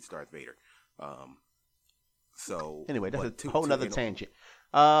Skywalker is Darth Vader. Um, so, Anyway, that's but a whole nother in, tangent.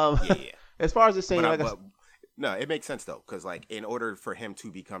 yeah. As far as the scene, But no, it makes sense though, because like in order for him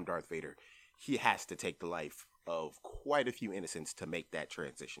to become Darth Vader, he has to take the life of quite a few innocents to make that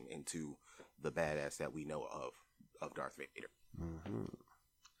transition into the badass that we know of Darth Vader. mm-hmm.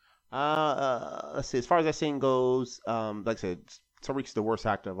 Let's see. As far as that scene goes, like I said, Tariq's the worst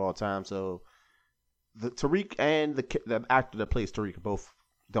actor of all time. So the Tariq and the actor that plays Tariq both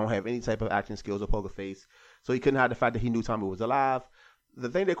don't have any type of acting skills or poker face. So he couldn't hide the fact that he knew Tommy was alive. The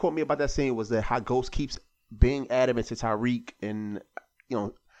thing that caught me about that scene was that how Ghost keeps being adamant to Tariq, and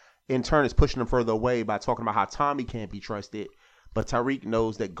in turn is pushing him further away by talking about how Tommy can't be trusted. But Tariq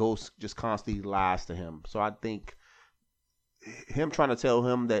knows that Ghost just constantly lies to him. So I think him trying to tell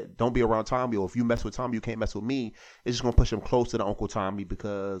him that don't be around Tommy, or if you mess with Tommy, you can't mess with me, is just going to push him closer to Uncle Tommy,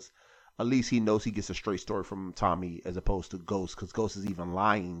 because at least he knows he gets a straight story from Tommy as opposed to Ghost, because Ghost is even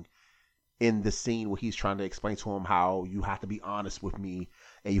lying in the scene where he's trying to explain to him how you have to be honest with me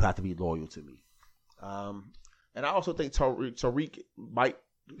and you have to be loyal to me. And I also think Tariq might,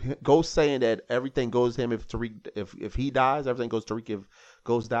 Ghost saying that everything goes to him if Tariq, if he dies, everything goes to Tariq if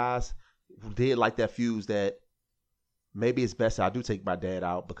Ghost dies, did like that fuse that maybe it's best I do take my dad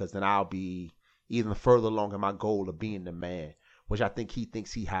out, because then I'll be even further along in my goal of being the man, which I think he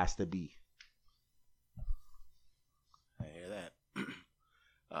thinks he has to be. I hear that.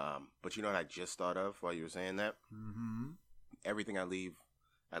 But you know what I just thought of while you were saying that? Mm-hmm. Everything I leave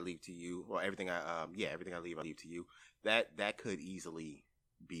to you. Well, everything I leave to you. That could easily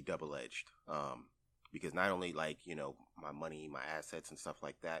be double edged. Because not only like my money, my assets, and stuff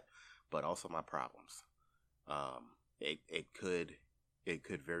like that, but also my problems. It could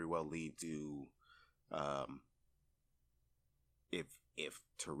very well lead to if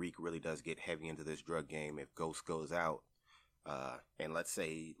Tariq really does get heavy into this drug game, if Ghost goes out, and let's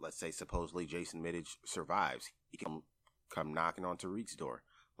say supposedly Jason Middage survives, he can come knocking on Tariq's door,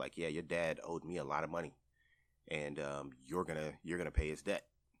 like, yeah, your dad owed me a lot of money, and you're gonna pay his debt.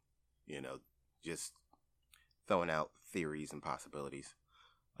 Just throwing out theories and possibilities.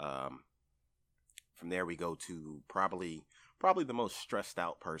 From there we go to probably the most stressed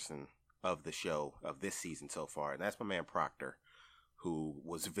out person of the show, of this season so far, and that's my man Proctor, who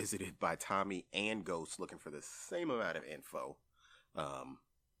was visited by Tommy and Ghost looking for the same amount of info.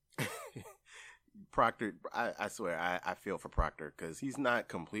 Proctor, I swear, I feel for Proctor, because he's not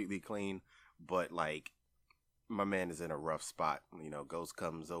completely clean, but like, my man is in a rough spot. Ghost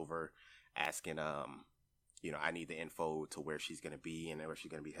comes over asking, I need the info to where she's going to be and where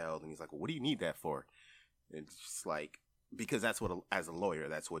she's going to be held. And he's like, well, what do you need that for? And it's just like, because that's what, as a lawyer,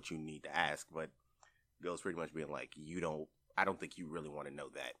 that's what you need to ask. But Ghost pretty much being like, I don't think you really want to know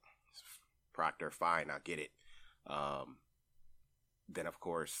that. Proctor, fine, I'll get it. Then, of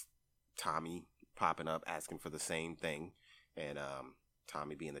course, Tommy popping up asking for the same thing. And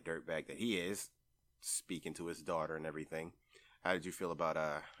Tommy, being the dirtbag that he is, speaking to his daughter and everything. How do you feel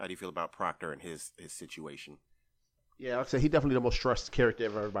about Proctor and his situation? Yeah, I'd say he's definitely the most stressed character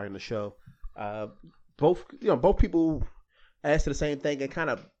of everybody in the show. Both people asked the same thing and kind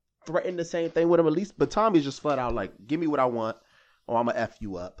of threatened the same thing with him at least. But Tommy's just flat out like, give me what I want, or I'm gonna F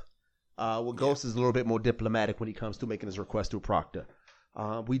you up. Ghost is a little bit more diplomatic when he comes to making his request to Proctor.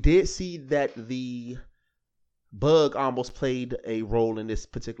 We did see that the Bug almost played a role in this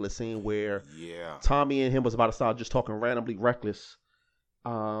particular scene where Tommy and him was about to start just talking randomly reckless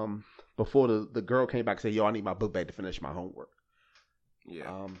before the girl came back and said, yo, I need my book back to finish my homework.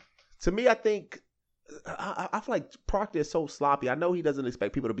 Yeah. To me, I think I feel like Proctor is so sloppy. I know he doesn't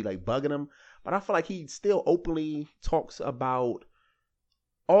expect people to be like bugging him, but I feel like he still openly talks about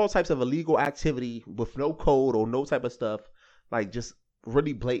all types of illegal activity with no code or no type of stuff, like just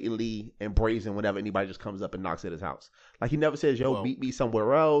really blatantly and brazen whenever anybody just comes up and knocks at his house. Like, he never says, yo, meet me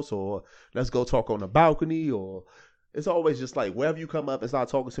somewhere else, or let's go talk on the balcony, or it's always just like, wherever you come up and start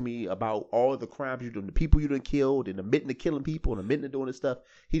talking to me about all the crimes you do, the people you done killed, and admitting to killing people and admitting to doing this stuff,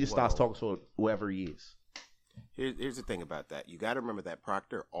 he just starts talking to whoever he is. Here's the thing about that. You got to remember that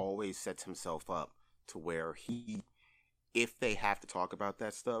Proctor always sets himself up to where if they have to talk about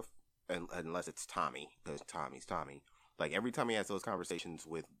that stuff, unless it's Tommy, because Tommy's Tommy, like every time he has those conversations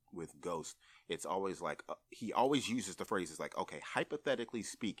with Ghost, it's always like, he always uses the phrases like, okay, hypothetically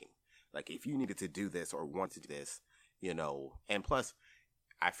speaking, like if you needed to do this or want to do this, and plus,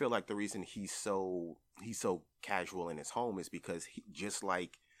 I feel like the reason he's so casual in his home is because just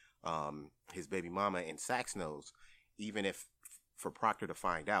like his baby mama and Sax knows, even if for Proctor to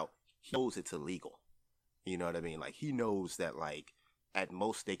find out, he knows it's illegal. You know what I mean? Like, he knows that, like, at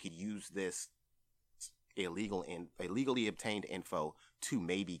most they could use this illegally obtained info to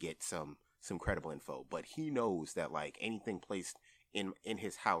maybe get some credible info. But he knows that, like, anything placed in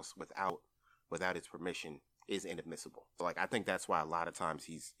his house without his permission is inadmissible. So, like, I think that's why a lot of times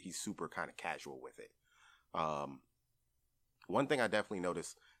he's super kind of casual with it. One thing I definitely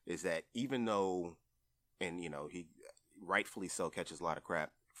noticed is that even though, and, you know, he rightfully so catches a lot of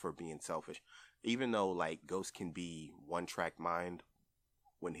crap for being selfish, even though, like, Ghost can be one-track mind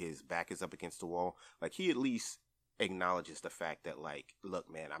when his back is up against the wall, like, he at least acknowledges the fact that, like,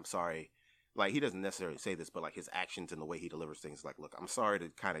 look, man, I'm sorry. Like, he doesn't necessarily say this, but, like, his actions and the way he delivers things, like, look, I'm sorry to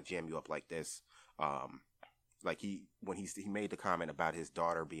kind of jam you up like this. Like, when he made the comment about his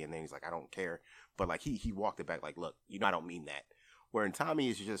daughter being there, he's like, I don't care. But, like, he walked it back, like, look, you know, I don't mean that. Where in Tommy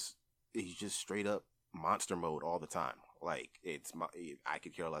he's just straight up monster mode all the time. Like, I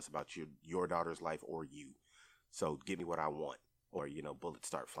could care less about your daughter's life or you. So give me what I want, or, you know, bullets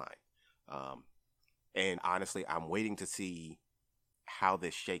start flying. And honestly, I'm waiting to see how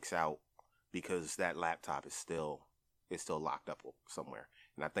this shakes out, because that laptop is still locked up somewhere.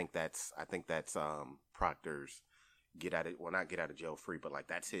 And I think that's Proctor's not get out of jail free, but, like,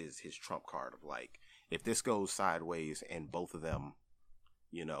 that's his trump card of, like, if this goes sideways and both of them,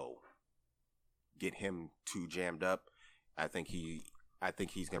 you know, get him too jammed up, I think he's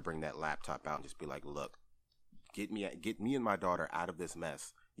gonna bring that laptop out and just be like, look, get me and my daughter out of this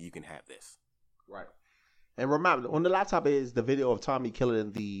mess. You can have this. Right. And remember, on the laptop is the video of Tommy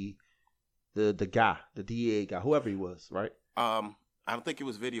killing the guy, the DEA guy, whoever he was, right? I don't think it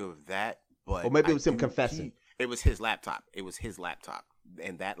was video of that, but or maybe it was him confessing. It was his laptop.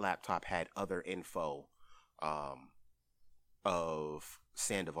 And that laptop had other info of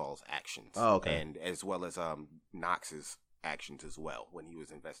Sandoval's actions. Oh, okay. And as well as Knox's actions as well when he was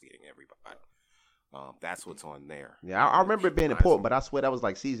investigating everybody. That's what's on there. Yeah, I remember it being important, but I swear that was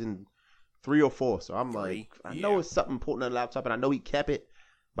like season 3 or 4. So I'm like, I know it's something important on the laptop, and I know he kept it,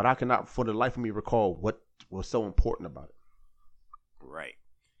 but I cannot for the life of me recall what was so important about it. Right.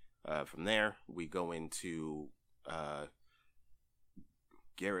 From there, we go into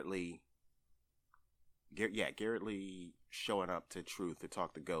Garrett Lee. Garrett Lee showing up to Truth to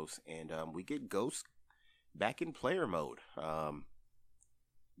talk to Ghost, and we get Ghost back in player mode,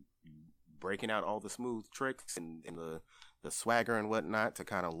 breaking out all the smooth tricks and the swagger and whatnot to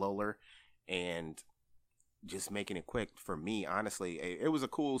kind of lull her, and just making it quick. For me, honestly, it was a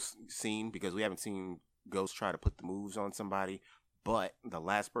cool scene because we haven't seen Ghost try to put the moves on somebody, but the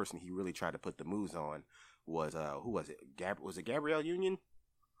last person he really tried to put the moves on was who was it? Was it Gabrielle Union?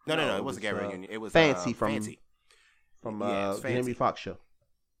 No, it wasn't Gabrielle Union. It was Fancy Fancy from the Henry Fox show.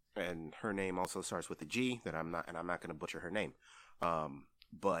 And her name also starts with a G that I'm not going to butcher her name.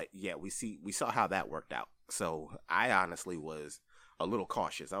 But yeah, we saw how that worked out. So I honestly was a little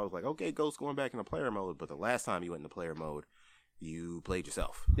cautious. I was like, okay, Ghost going back into player mode, but the last time you went into player mode, you played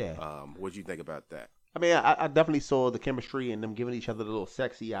yourself. Yeah. What'd you think about that? I mean, I definitely saw the chemistry and them giving each other the little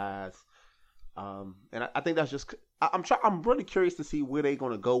sexy eyes. And I think that's just I'm really curious to see where they're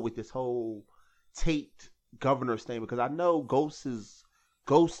going to go with this whole Tate Governor's thing, because I know Ghost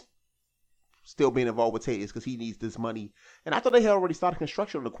still being involved with Tate is because he needs this money. And I thought they had already started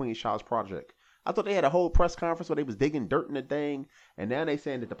construction on the Queen's Child's project. I thought they had a whole press conference where they was digging dirt in the thing, and now they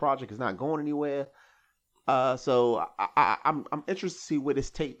saying that the project is not going anywhere. So I'm interested to see where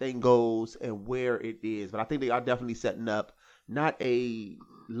this Tate thing goes and where it is. But I think they are definitely setting up not a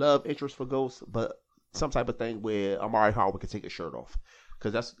love interest for Ghost, but some type of thing where Amari Hardwick can take his shirt off,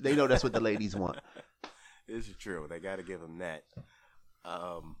 because they know that's what the ladies want. This is true. They got to give him that.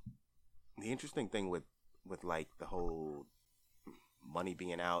 The interesting thing with like the whole money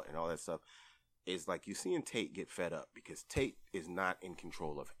being out and all that stuff is, like, you seeing Tate get fed up because Tate is not in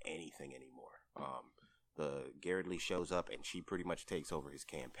control of anything anymore. The Garrett Lee shows up and she pretty much takes over his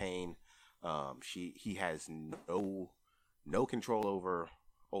campaign. He has no control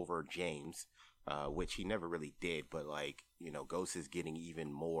over James, which he never really did. But, like, you know, Ghost is getting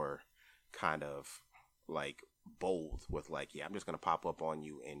even more kind of like bold with, like, yeah, I'm just gonna pop up on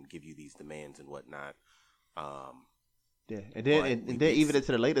you and give you these demands and whatnot. Yeah, and then even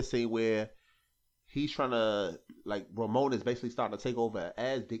into the later scene where he's trying to, like, Ramon is basically starting to take over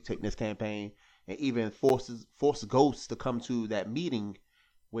as dictating this campaign, and even forces Ghost to come to that meeting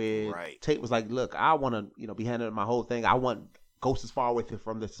where Tate was like, look, I want to, be handling my whole thing. I want Ghost as far away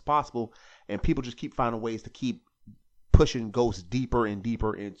from this as possible. And people just keep finding ways to keep pushing Ghost deeper and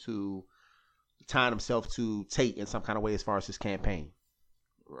deeper into tying himself to Tate in some kind of way as far as his campaign.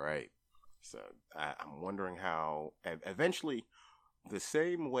 Right. So I'm wondering how eventually the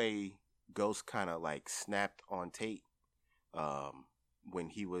same way Ghost kind of like snapped on Tate um, when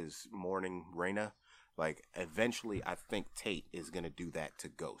he was mourning Reyna. Like eventually, I think Tate is gonna do that to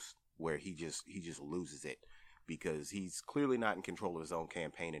Ghost, where he just loses it because he's clearly not in control of his own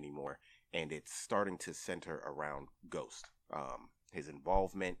campaign anymore, and it's starting to center around Ghost. His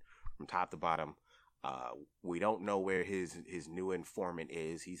involvement from top to bottom. We don't know where his new informant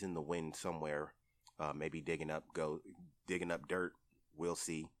is. He's in the wind somewhere, maybe digging up dirt. We'll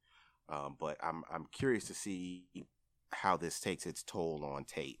see. But I'm curious to see how this takes its toll on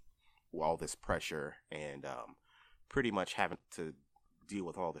Tate. All this pressure and pretty much having to deal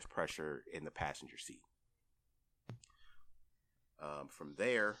with all this pressure in the passenger seat. From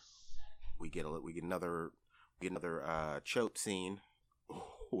there, we get another choke scene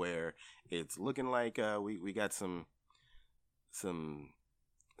where it's looking like we got some some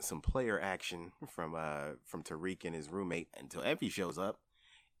player action from Tariq and his roommate until Effie shows up,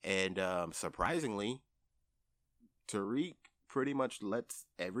 and surprisingly, Tariq pretty much lets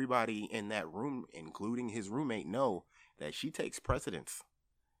everybody in that room, including his roommate, know that she takes precedence,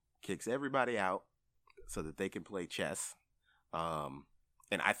 kicks everybody out so that they can play chess. Um,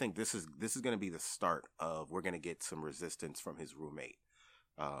 and I think this is going to be the start of we're going to get some resistance from his roommate.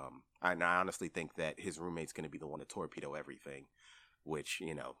 And I honestly think that his roommate's going to be the one to torpedo everything, which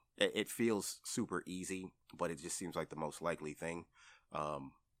it feels super easy, but it just seems like the most likely thing.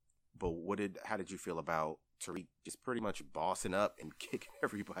 Um, but how did you feel about Tariq just pretty much bossing up and kicking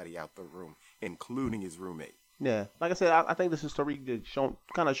everybody out the room, including his roommate? Yeah, like I said, I think this is Tariq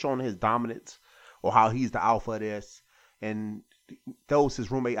that showing his dominance or how he's the alpha of this, and throws his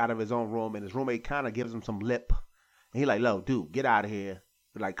roommate out of his own room, and his roommate kind of gives him some lip, and he like, "Look, dude, get out of here.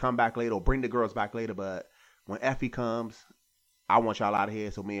 Like, come back later or bring the girls back later." But when Effie comes, I want y'all out of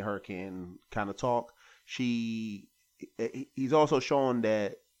here so me and her can kind of talk. He's also showing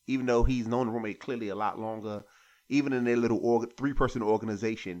that even though he's known the roommate clearly a lot longer, even in their little 3-person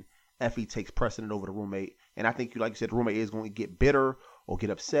organization, Effie takes precedent over the roommate. And I think, like you said, the roommate is going to get bitter or get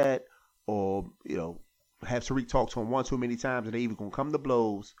upset or, have Tariq talk to him one too many times, and they either going to come to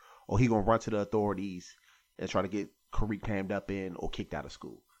blows or he going to run to the authorities and try to get Tariq cammed up in or kicked out of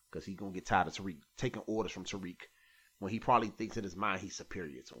school because he's going to get tired of Tariq taking orders from Tariq when he probably thinks in his mind he's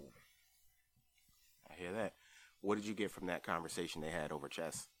superior to him. I hear that. What did you get from that conversation they had over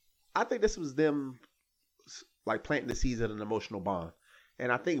chess? I think this was them like planting the seeds of an emotional bond.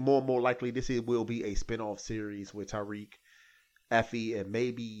 And I think more and more likely will be a spin-off series with Tariq, Effie, and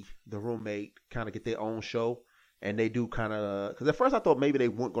maybe the roommate kind of get their own show. And they do kind of, because at first I thought maybe they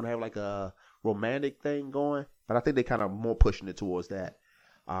weren't going to have like a romantic thing going, but I think they kind of more pushing it towards that,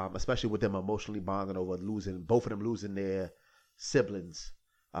 especially with them emotionally bonding over both of them losing their siblings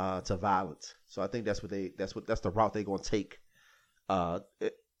to violence. So I think that's the route they're going to take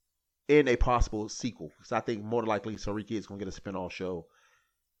in a possible sequel. Because I think more likely Tariq is going to get a spin-off show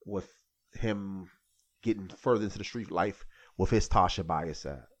with him getting further into the street life with his Tasha by his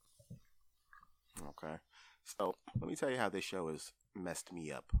side. Okay. So let me tell you how this show has messed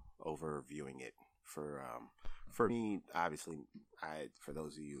me up over viewing it. For me, obviously, for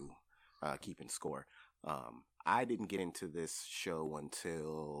those of you keeping score, I didn't get into this show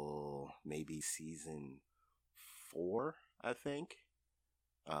until maybe season 4, I think.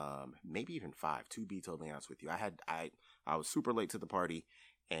 Maybe even 5. To be totally honest with you, I was super late to the party,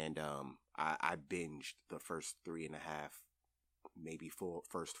 and I binged the first 3.5, maybe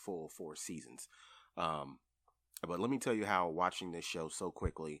first full 4 seasons. But let me tell you how watching this show so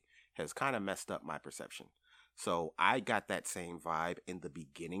quickly has kind of messed up my perception. So I got that same vibe in the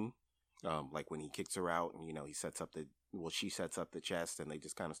beginning, like when he kicks her out and she sets up the chest and they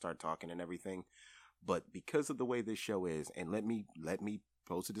just kind of start talking and everything. But because of the way this show is, and let me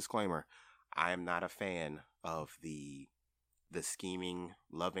post a disclaimer, I am not a fan of the scheming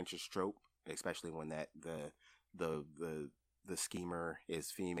love interest trope, especially when the schemer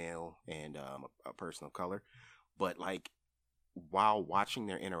is female and a person of color. But like, while watching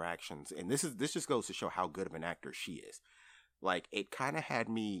their interactions, and this just goes to show how good of an actor she is. Like, it kind of had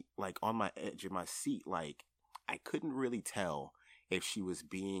me like on my edge of my seat. Like, I couldn't really tell if she was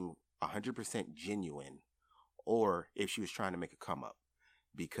being 100% genuine or if she was trying to make a come up,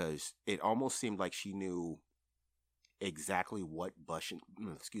 because it almost seemed like she knew exactly what buttons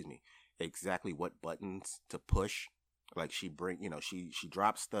to push. Like, she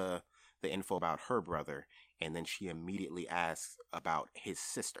drops the info about her brother, and then she immediately asks about his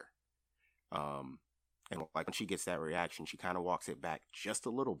sister. And like when she gets that reaction, she kind of walks it back just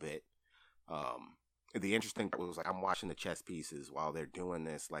a little bit. the interesting part was like I'm watching the chess pieces while they're doing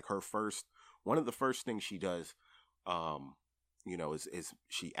this. Like one of the first things she does, is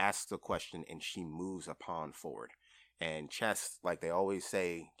she asks a question and she moves a pawn forward. And chess, like they always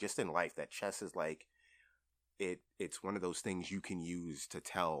say, just in life, that chess is like it's one of those things you can use to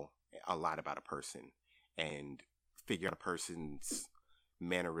tell a lot about a person and figure out a person's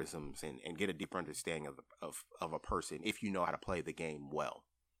mannerisms and get a deeper understanding of a person if you know how to play the game well.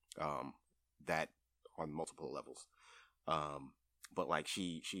 That on multiple levels. But like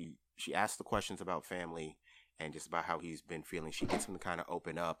she asked the questions about family and just about how he's been feeling. She gets him to kind of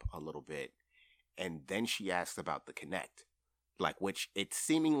open up a little bit, and then she asks about the connect, like which it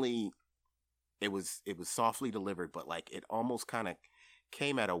seemingly it was softly delivered, but like it almost kind of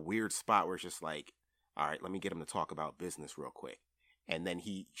came at a weird spot where it's just like, all right, let me get him to talk about business real quick, and then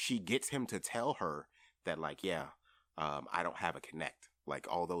she gets him to tell her that like, yeah, I don't have a connect. Like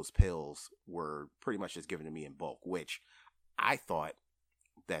all those pills were pretty much just given to me in bulk, which I thought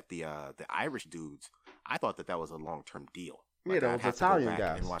that the Irish dudes, I thought that was a long-term deal. Like, those I'd have Italian to go back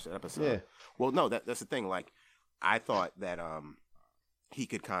guys and watch the episode. Yeah. Well, no, that's the thing. Like, I thought that he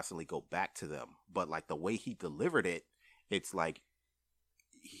could constantly go back to them, but like the way he delivered it, it's like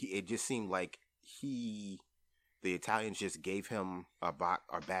it just seemed like the Italians just gave him a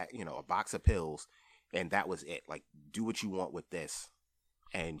box of pills, and that was it. Like, do what you want with this,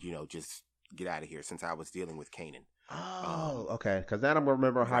 and just get out of here. Since I was dealing with Kanan. Oh, okay. Because then I'm gonna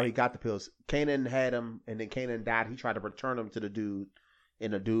remember how he got the pills. Kanan had them, and then Kanan died. He tried to return them to the dude,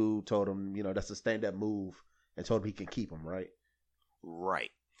 and the dude told him, that's a stand-up move, and told him he could keep them. Right.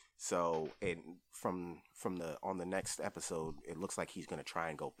 Right. So, and from the on the next episode, it looks like he's gonna try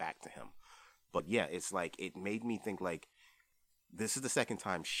and go back to him. But yeah, it's like it made me think like this is the second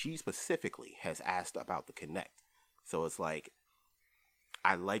time she specifically has asked about the connect. So it's like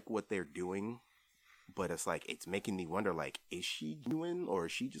I like what they're doing. But it's like, it's making me wonder, like, is she doing, or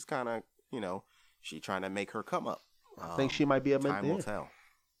is she just kind of, she trying to make her come up? I think she might be a time will tell.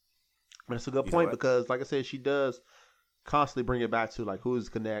 But it's a good point because, like I said, she does constantly bring it back to, like, who's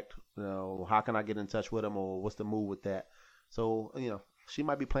connect, how can I get in touch with him, or what's the move with that? So, she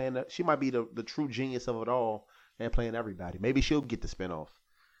might be playing that. She might be the true genius of it all and playing everybody. Maybe she'll get the spinoff,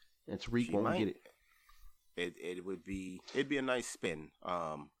 and Tariq won't get it. It'd be a nice spin.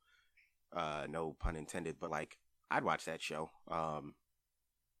 No pun intended, but like I'd watch that show.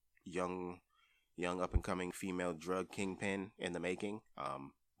 Young up and coming female drug kingpin in the making.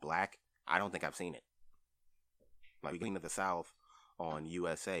 Black. I don't think I've seen it. Like Queen of the South on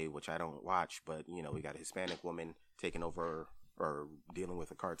USA, which I don't watch, but we got a Hispanic woman taking over or dealing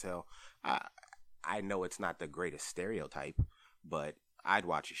with a cartel. I know it's not the greatest stereotype, but I'd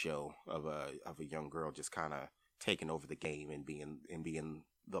watch a show of a young girl just kind of taking over the game and being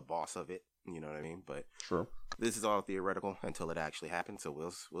the boss of it, you know what I mean? But sure, this is all theoretical until it actually happens. So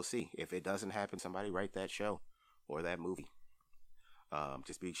we'll see. If it doesn't happen, somebody write that show or that movie.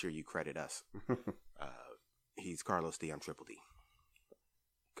 Just be sure you credit us. He's Carlos D. I'm Triple D.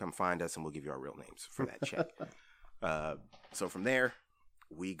 Come find us and we'll give you our real names for that check. So from there,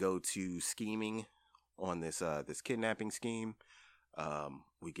 we go to scheming on this kidnapping scheme.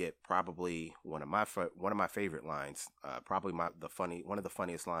 We get probably one of my favorite lines, probably one of the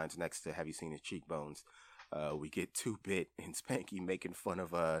funniest lines next to "Have you seen his cheekbones?" We get 2-Bit and Spanky making fun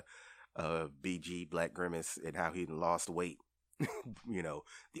of BG Black Grimace and how he lost weight.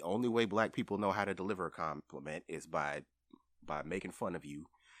 The only way black people know how to deliver a compliment is by making fun of you.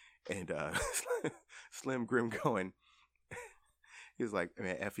 And Slim Grim going, he's like,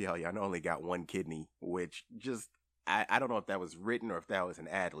 man, F y'all only got one kidney, which just. I don't know if that was written or if that was an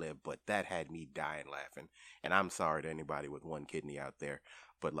ad lib, but that had me dying laughing. And I'm sorry to anybody with one kidney out there,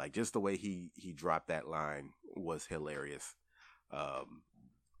 but like just the way he dropped that line was hilarious.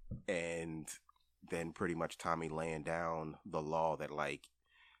 And then pretty much Tommy laying down the law that like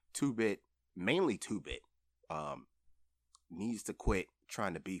 2-Bit, mainly 2-Bit, needs to quit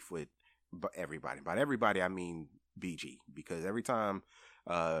trying to beef with everybody. By everybody, I mean BG, because every time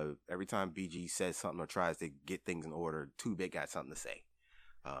BG says something or tries to get things in order, 2-Bit got something to say.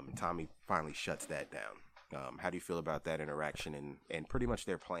 And Tommy finally shuts that down. How do you feel about that interaction and pretty much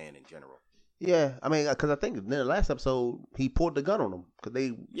their plan in general? Yeah, I mean, because I think in the last episode he pulled the gun on them because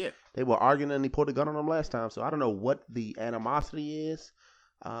they were arguing and he pulled the gun on them last time. So I don't know what the animosity is.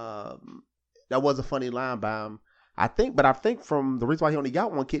 That was a funny line by him. I think from the reason why he only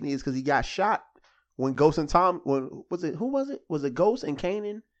got one kidney is because he got shot when Ghost and Tom. Who was it? Was it Ghost and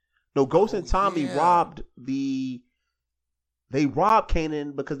Kanan? No, Ghost and Tommy robbed the. They robbed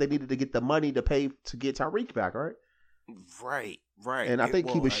Kanan because they needed to get the money to pay to get Tariq back, right? Right. And I think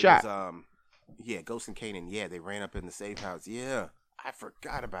he was shot. Yeah, Ghost and Kanan. Yeah, they ran up in the safe house. Yeah, I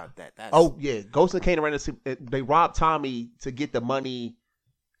forgot about that. That's Oh yeah, Ghost and Kanan they robbed Tommy to get the money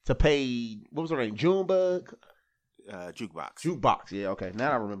to pay. What was her name? Junebug. Jukebox. Jukebox. Yeah, okay.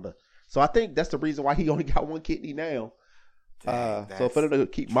 Now I remember. So I think that's the reason why he only got one kidney now. Dang, So for that's them to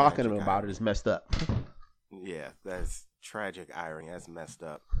keep mocking him tragic about it irony. is messed up. Yeah, that's tragic irony. That's messed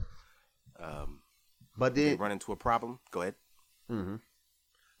up. Um, But they then, run into a problem. Go ahead. mm-hmm.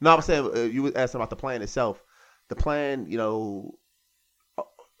 No, I was saying you were asking about the plan itself. The plan,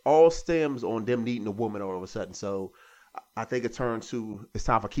 all stems on them needing a woman all of a sudden. So I think it turned to it's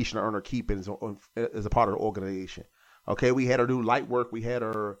time for Keisha to earn her keep as a part of the organization. Okay, we had her do light work. We had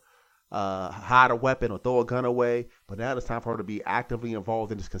her hide a weapon or throw a gun away. But now it's time for her to be actively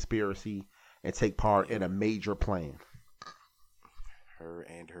involved in this conspiracy and take part Yep. in a major plan. Her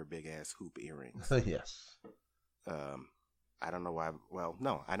and her big ass hoop earrings. Yes. Um, I don't know why. Well,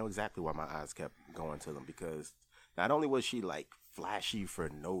 no, I know exactly why my eyes kept going to them because not only was she like flashy for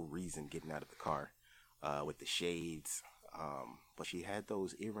no reason getting out of the car with the shades, but she had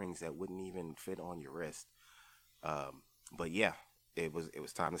those earrings that wouldn't even fit on your wrist. But yeah, it was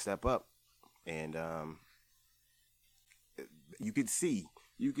time to step up, and you could see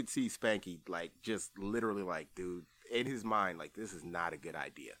Spanky like just literally like, dude, in his mind like this is not a good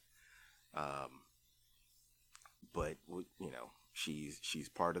idea. Um, but she's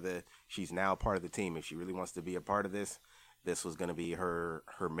now part of the team. If she really wants to be a part of this was going to be her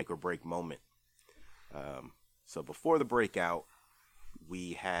make or break moment. So before the breakout,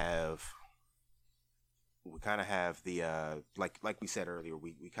 we kind of have the like we said earlier,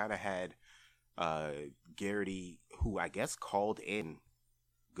 we kind of had Garrity, who I guess called in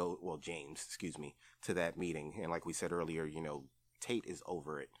James, excuse me, to that meeting, and like we said earlier, Tate is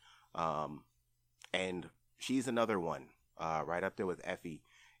over it. And she's another one, right up there with Effie.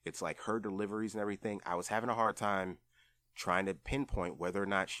 It's like her deliveries and everything. I was having a hard time trying to pinpoint whether or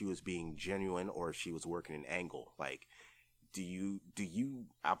not she was being genuine or if she was working an angle. Like,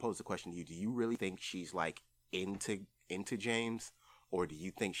 I'll pose the question to you. Do you really think she's like into James, or do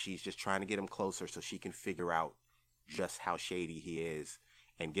you think she's just trying to get him closer so she can figure out just how shady he is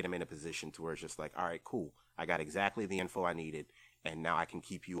and get him in a position to where it's just like, all right, cool. I got exactly the info I needed, and now I can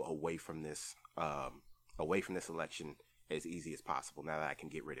keep you away from this election as easy as possible. Now that I can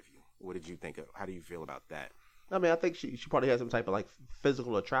get rid of you. What did you think of? How do you feel about that? I mean, I think she probably has some type of like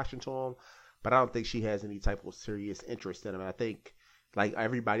physical attraction to him, but I don't think she has any type of serious interest in him. I think like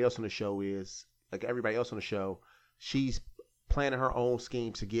everybody else on the show she's planning her own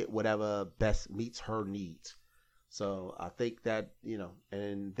scheme to get whatever best meets her needs. So I think that,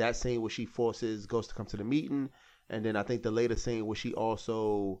 and that scene where she forces Ghost to come to the meeting, and then I think the later scene where she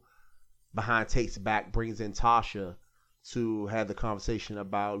also behind Tate's back brings in Tasha to have the conversation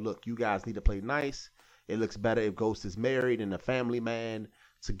about, look, you guys need to play nice. It looks better if Ghost is married and a family man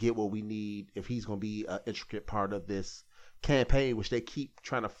to get what we need if he's going to be an intricate part of this campaign, which they keep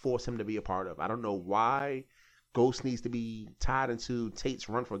trying to force him to be a part of. I don't know why Ghost needs to be tied into Tate's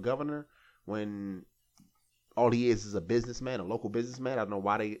run for governor when all he is a businessman, a local businessman. I don't know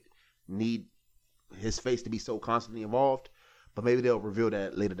why they need his face to be so constantly involved, but maybe they'll reveal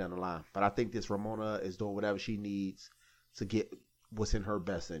that later down the line. But I think this Ramona is doing whatever she needs to get what's in her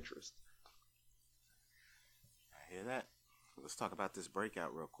best interest. I hear that. Let's talk about this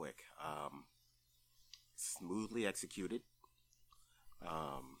breakout real quick. Smoothly executed.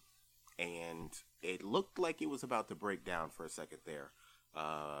 And it looked like it was about to break down for a second there.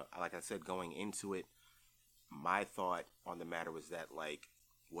 Like I said, going into it, my thought on the matter was that like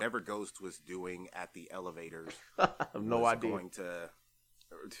whatever Ghost was doing at the elevators I have no was idea. going to.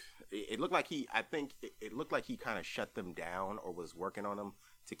 It looked like it looked like he kind of shut them down or was working on them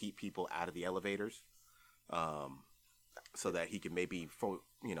to keep people out of the elevators, so that he could maybe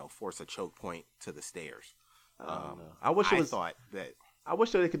force a choke point to the stairs. I wish it was. thought that. I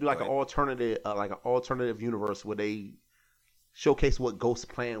wish that they could do like Go an alternative universe where they showcase what Ghost's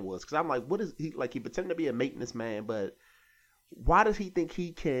plan was. Because I'm like, what is he like? He pretended to be a maintenance man, but why does he think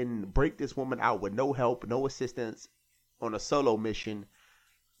he can break this woman out with no help, no assistance, on a solo mission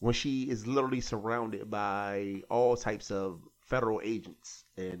when she is literally surrounded by all types of federal agents?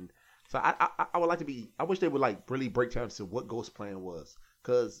 And so I would like to be. I wish they would like really break down to what Ghost's plan was,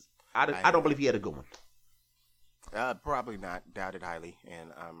 because I don't believe he had a good one. Probably not. Doubt it highly,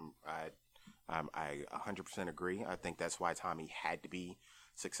 and I 100% agree. I think that's why Tommy had to be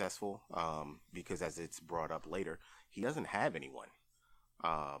successful, because as it's brought up later, he doesn't have anyone.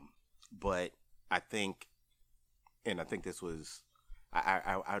 But I think this was.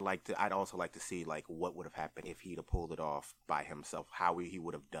 I'd also like to see like what would have happened if he'd have pulled it off by himself, how he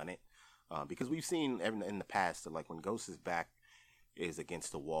would have done it. Because we've seen in the past that like when Ghost's back is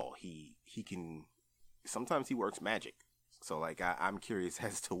against the wall, he can sometimes he works magic. So like I'm curious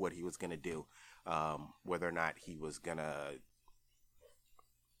as to what he was gonna do, whether or not he was gonna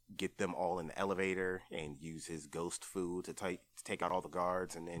get them all in the elevator and use his ghost food to take out all the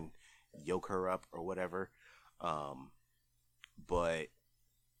guards and then yoke her up or whatever. But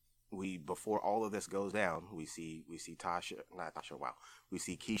before all of this goes down, we see Tasha, not Tasha. Wow, we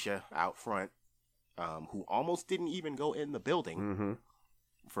see Keisha out front, who almost didn't even go in the building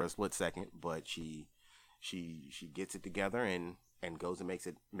for a split second, but she gets it together and goes and makes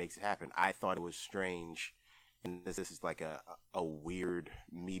it happen. I thought it was strange, and this is like a weird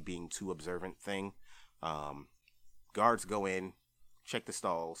me being too observant thing. Guards go in, check the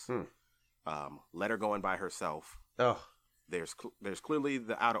stalls, let her go in by herself. Oh. There's clearly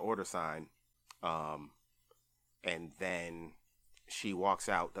the out of order sign, and then she walks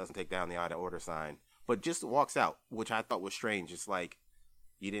out, doesn't take down the out of order sign, but just walks out, which I thought was strange. It's like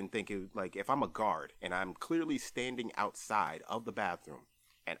you didn't think it, like if I'm a guard and I'm clearly standing outside of the bathroom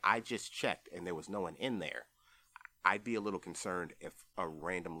and I just checked and there was no one in there, I'd be a little concerned if a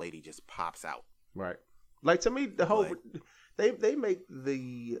random lady just pops out. Right. Like to me, the whole they make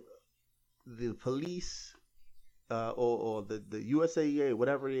the police. Or the USAA,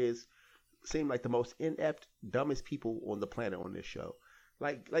 whatever it is, seem like the most inept, dumbest people on the planet on this show.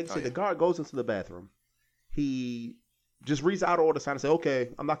 Like you said, the guard goes into the bathroom. He just reads out order sign and say, "Okay,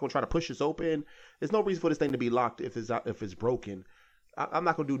 I'm not going to try to push this open. There's no reason for this thing to be locked if it's broken. I'm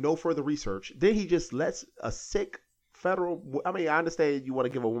not going to do no further research." Then he just lets a sick federal. I mean, I understand you want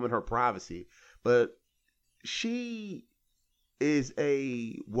to give a woman her privacy, but she is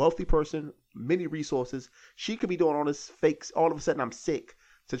a wealthy person, many resources. She could be doing all this fakes. All of a sudden, I'm sick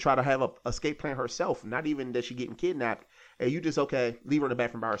to try to have a escape plan herself. Not even that she getting kidnapped. And you just, okay, leave her in the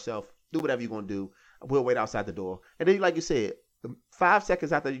bathroom by herself. Do whatever you're going to do. We'll wait outside the door. And then, like you said, 5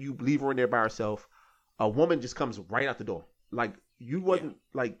 seconds after you leave her in there by herself, a woman just comes right out the door. Like, you wasn't,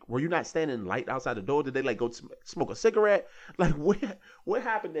 like, were you not standing light outside the door? Did they, like, go smoke a cigarette? Like, what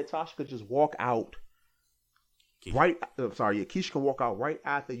happened that Tasha could just walk out? Keisha can walk out right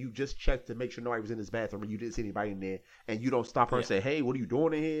after you just checked to make sure nobody was in his bathroom and you didn't see anybody in there, and you don't stop her and say, "Hey, what are you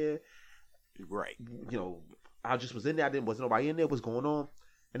doing in here?" Right. You know, I just was in there. Wasn't nobody in there. What's going on?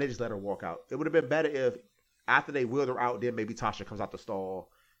 And they just let her walk out. It would have been better if after they wheeled her out, then maybe Tasha comes out the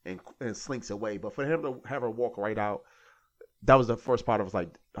stall and slinks away. But for him to have her walk right out, that was the first part. I was like,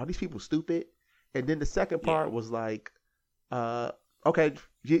 are these people stupid? And then the second part was like, okay,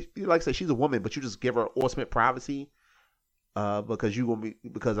 like I said, she's a woman, but you just give her ultimate privacy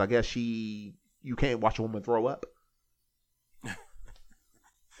because I guess you can't watch a woman throw up.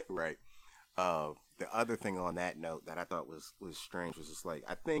 Right. The other thing on that note that I thought was strange was just like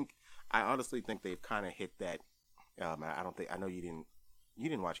I honestly think they've kind of hit that. I know you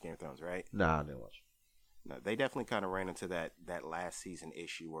didn't watch Game of Thrones, right? Nah, I didn't watch. No, they definitely kind of ran into that last season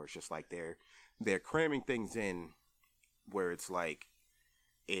issue where it's just like they're cramming things in where it's like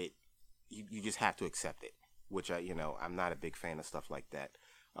you just have to accept it, which I'm not a big fan of stuff like that.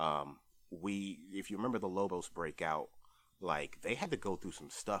 If you remember the Lobos breakout, like they had to go through some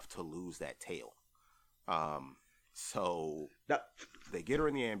stuff to lose that tail. So they get her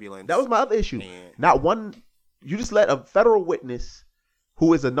in the ambulance. That was my other issue. Not one. You just let a federal witness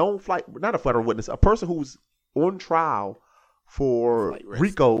who is a known not a federal witness, a person who's on trial for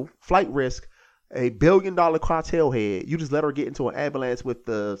RICO, flight risk, a $1 billion cartel head. You just let her get into an ambulance with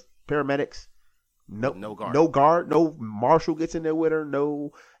the paramedics. No guard. No marshal gets in there with her.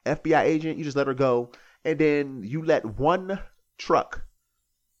 No FBI agent. You just let her go. And then you let one truck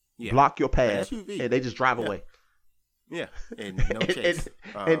block your path, and they just drive away. Yeah, and no chase.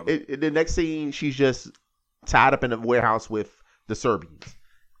 And the next scene, she's just tied up in a warehouse with the Serbians.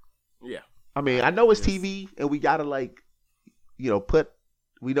 Yeah. I mean, I know it's TV, and we gotta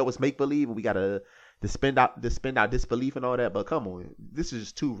we know it's make believe, and we gotta suspend out disbelief and all that. But come on, this is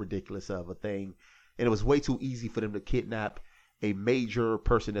just too ridiculous of a thing, and it was way too easy for them to kidnap a major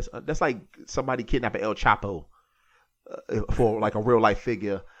person. That's like somebody kidnapping El Chapo for like a real life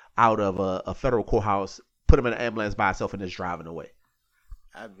figure out of a federal courthouse, put him in an ambulance by himself, and just driving away.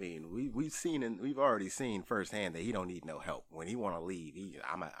 I mean, we've already seen firsthand that he don't need no help. When he want to leave,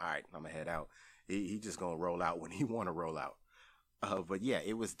 I'm gonna head out. He just gonna roll out when he want to roll out. But yeah,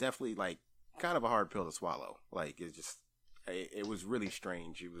 it was definitely like kind of a hard pill to swallow. Like it was really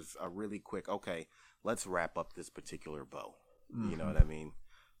strange. It was a really quick, okay, let's wrap up this particular bow. Mm-hmm. You know what I mean?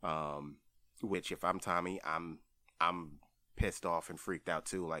 Which if I'm Tommy, I'm pissed off and freaked out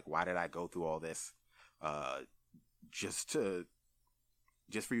too. Like, why did I go through all this?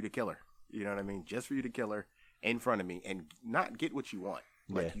 Just for you to kill her, You know what I mean? Just for you to kill her in front of me and not get what you want.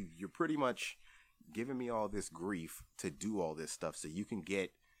 Like you're pretty much giving me all this grief to do all this stuff so you can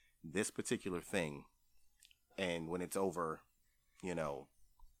get this particular thing. And when it's over, you know,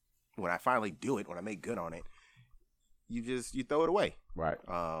 when I finally do it, when I make good on it, you throw it away. Right.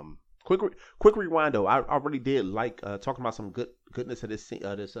 Quick rewind though. I really did like talking about some goodness of this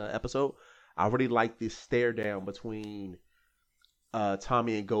episode. I really like this stare down between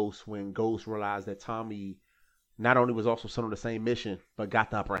Tommy and Ghost when Ghost realized that Tommy not only was also sent on the same mission, but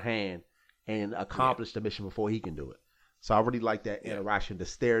got the upper hand and accomplished the mission before he can do it. So I really like that interaction, the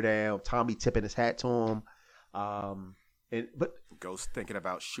stare down, Tommy tipping his hat to him. But Ghost thinking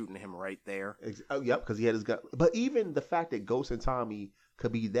about shooting him right there. Yep, because he had his gun. But even the fact that Ghost and Tommy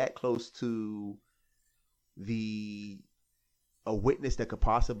could be that close to a witness that could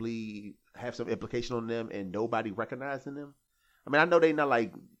possibly have some implication on them and nobody recognizing them. I mean, I know they're not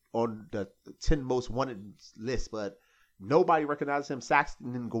like on the 10 most wanted list, but nobody recognizes him.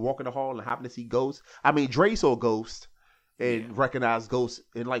 Saxton didn't go walk in the hall and happen to see Ghost. I mean, Dre saw Ghost and recognized Ghost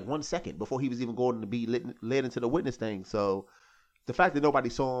in like 1 second before he was even going to be led into the witness thing. So the fact that nobody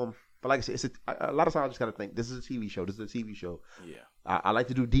saw him, but like I said, a lot of times I just got to think, this is a TV show. This is a TV show. Yeah. I like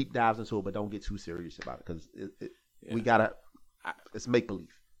to do deep dives into it, but don't get too serious about it because we got to, it's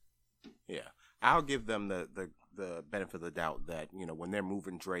make-believe. Yeah. I'll give them the benefit of the doubt that, you know, when they're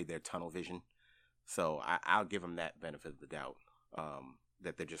moving Dre, they're tunnel vision. So I'll give them that benefit of the doubt,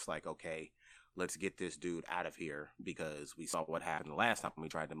 that they're just like, okay, let's get this dude out of here because we saw what happened the last time we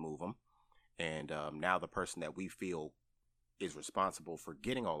tried to move him. And now the person that we feel is responsible for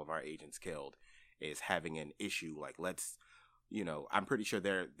getting all of our agents killed is having an issue. Like, let's, you know, I'm pretty sure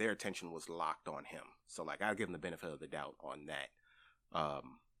their attention was locked on him. So, like, I'll give them the benefit of the doubt on that.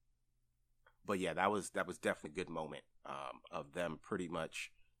 But yeah, that was definitely a good moment of them pretty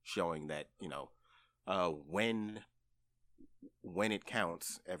much showing that, you know, when it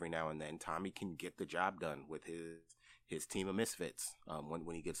counts every now and then, Tommy can get the job done with his team of misfits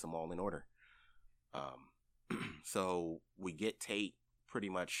when he gets them all in order. So we get Tate pretty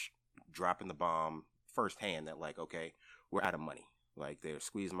much dropping the bomb firsthand that, like, okay, we're out of money. Like, they're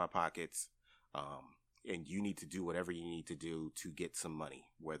squeezing my pockets. And you need to do whatever you need to do to get some money,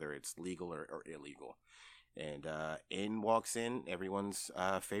 whether it's legal or illegal. And in walks in everyone's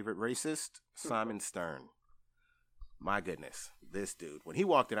favorite racist, Simon Stern. My goodness, this dude. When he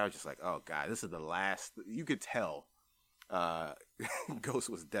walked in, I was just like, oh, God, this is the last. You could tell Ghost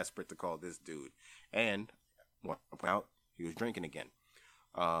was desperate to call this dude. And, well, he was drinking again.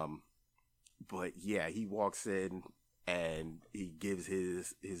 But, yeah, he walks in and he gives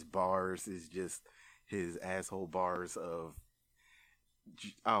his bars, his asshole bars of,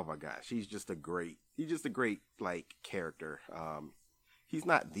 oh my gosh, he's just a great like character. He's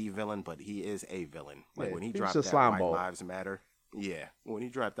not the villain, but he is a villain. Like when he dropped that White Lives Matter, when he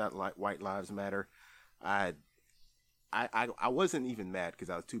dropped that White Lives Matter, I wasn't even mad because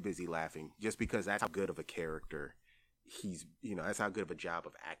I was too busy laughing, just because that's how good of a character that's how good of a job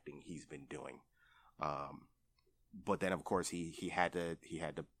of acting he's been doing. But then of course he had to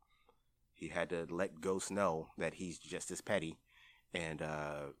let Ghost know that he's just as petty, and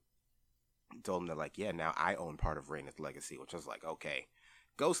told him that, like, yeah, now I own part of Raina's legacy, which was like, okay,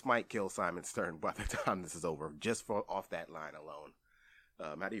 Ghost might kill Simon Stern by the time this is over, just off that line alone.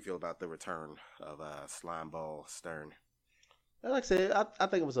 How do you feel about the return of Slimeball Stern? Like I said, I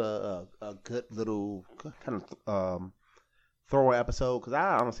think it was a good little kind of throwaway episode because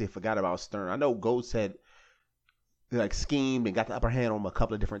I honestly forgot about Stern. I know Ghost had like schemed and got the upper hand on him a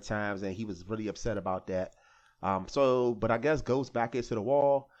couple of different times, and he was really upset about that. But I guess Ghost back into the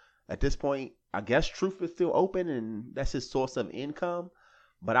wall. At this point, I guess Truth is still open, and that's his source of income.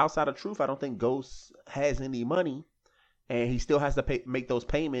 But outside of Truth, I don't think Ghost has any money, and he still has to make those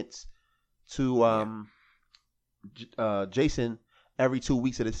payments to Jason every 2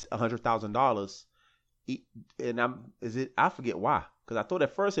 weeks at his $100,000. I forget why. Because I thought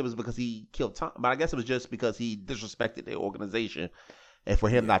at first it was because he killed Tom, but I guess it was just because he disrespected the organization, and for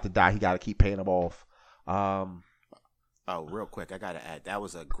him not to die, he got to keep paying them off. Oh, real quick, I gotta add that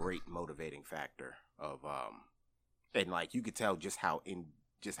was a great motivating factor of and like you could tell just how in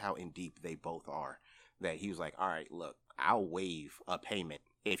deep they both are. That he was like, all right, look, I'll waive a payment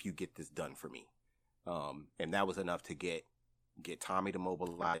if you get this done for me, and that was enough to get Tommy to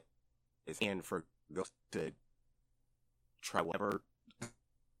mobilize his hand for Ghost to try whatever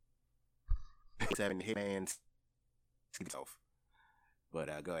 7 hitmans himself.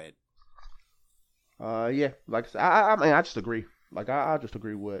 But go ahead. Yeah, like I said, I mean, I just agree. Like I just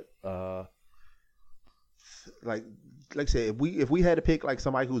agree with like like I said, if we had to pick like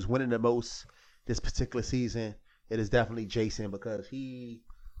somebody who's winning the most this particular season, it is definitely Jason because he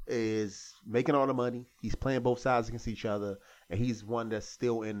is making all the money. He's playing both sides against each other, and he's one that's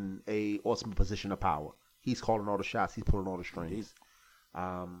still in a ultimate position of power. He's calling all the shots. He's pulling all the strings.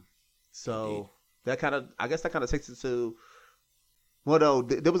 So that kind of, I guess that kind of takes it to. Well, no,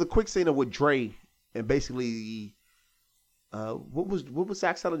 there was a quick scene with Dre, and basically, what was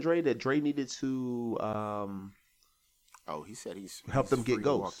Zach telling Dre that Dre needed to he said he's help them free get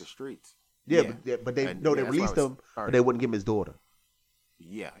to walk Ghost. the streets. Yeah, but they they released him, but they wouldn't give him his daughter.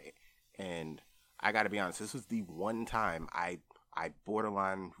 Yeah, and I got to be honest, this was the one time I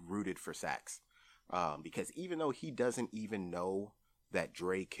borderline rooted for Sax, because even though he doesn't even know that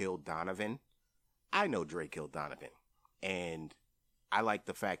Dre killed Donovan, I know Dre killed Donovan, and I like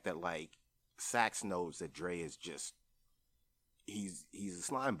the fact that like Sax knows that Dre is just he's a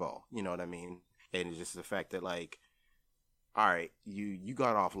slime ball, you know what I mean? And it's just the fact that like, all right, you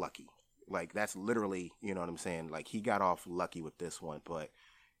got off lucky. Like, that's literally, you know what I'm saying? Like, he got off lucky with this one, but,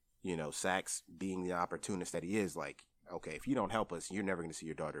 you know, Sax being the opportunist that he is, like, okay, if you don't help us, you're never going to see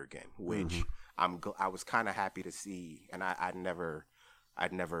your daughter again, which I was kind of happy to see, and I'd never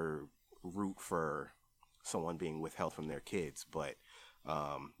root for someone being withheld from their kids, but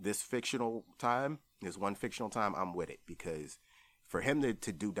this one fictional time, I'm with it, because for him to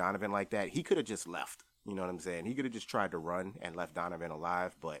do Donovan like that, he could have just left, you know what I'm saying? He could have just tried to run and left Donovan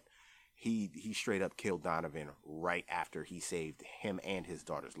alive, but he straight up killed Donovan right after he saved him and his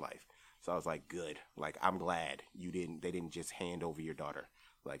daughter's life. So I was like, good. Like, I'm glad they didn't just hand over your daughter.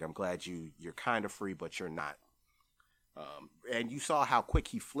 Like, I'm glad you're kind of free, but you're not. And you saw how quick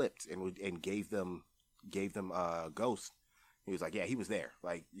he flipped and gave them Ghost. He was like, yeah, he was there.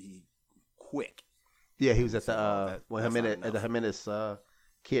 Like, he quick. Yeah, he was at the Jimenez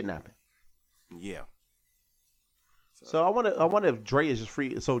kidnapping. Yeah. So I wonder if Dre is just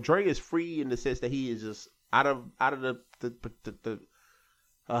free. So Dre is free in the sense that he is just out of the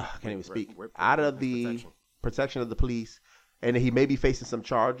I can't even speak. Out of the protection of the police, and he may be facing some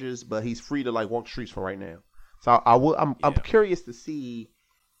charges, but he's free to like walk the streets for right now. So I'm curious to see.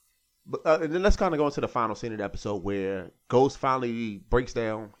 But and then let's kind of go into the final scene of the episode where Ghost finally breaks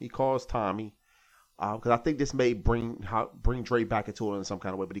down. He calls Tommy because I think this may bring Dre back into it in some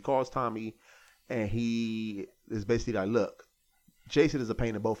kind of way. But he calls Tommy. And he is basically like, look, Jason is a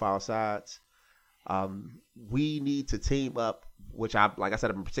pain in both our sides. We need to team up, which like I said,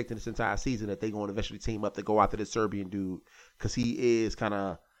 I've been predicting this entire season that they're going to eventually team up to go after this Serbian dude because he is kind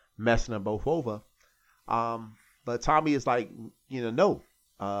of messing them both over. But Tommy is like, no.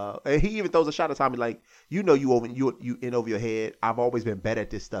 And he even throws a shot at Tommy like, you in over your head. I've always been better at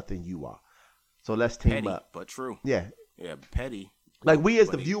this stuff than you are. So let's team up. But true. Yeah. Yeah, petty. Like, we as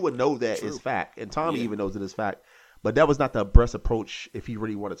the viewer know that is fact, and Tommy even knows it is fact. But that was not the best approach if he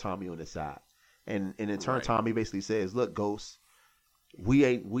really wanted Tommy on his side. And in turn, Tommy basically says, "Look, Ghost, we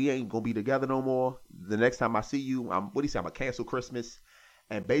ain't gonna be together no more. The next time I see you, I'm gonna cancel Christmas."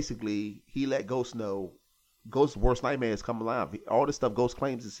 And basically, he let Ghost know Ghost's worst nightmare is coming alive. All the stuff Ghost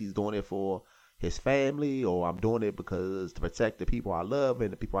claims is he's doing it for his family, or I'm doing it because to protect the people I love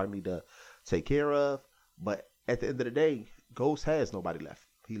and the people I need to take care of. But at the end of the day, Ghost has nobody left.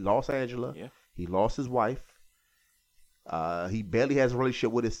 He lost Angela. Yeah. He lost his wife. He barely has a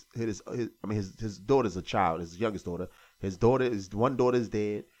relationship with his daughter's a child, his youngest daughter. One daughter is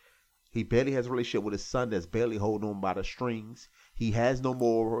dead. He barely has a relationship with his son that's barely holding on by the strings. He has no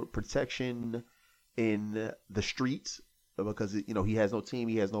more protection in the streets because he has no team,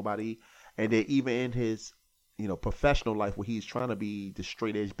 he has nobody. And then even in his professional life where he's trying to be the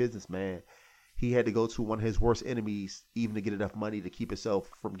straight edge businessman, he had to go to one of his worst enemies even to get enough money to keep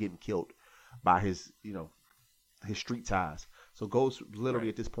himself from getting killed by his street ties. So Ghost literally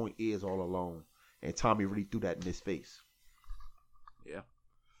at this point is all alone, and Tommy really threw that in his face. Yeah.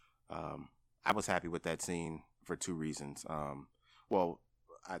 I was happy with that scene for two reasons. Well,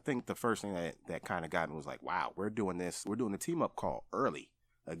 I think the first thing that kind of got me was like, wow, we're doing the team up call early.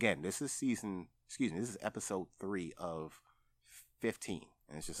 Again, this is episode 3 of 15.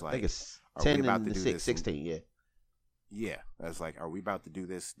 And it's just like, I think it's 10 and 16, yeah. Yeah. I was like, are we about to do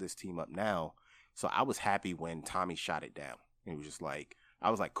this team up now? So I was happy when Tommy shot it down. It was just like,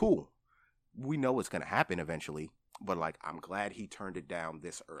 I was like, cool. We know it's going to happen eventually, but like, I'm glad he turned it down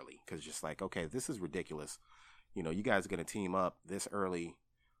this early. Cause just like, okay, this is ridiculous. You guys are going to team up this early.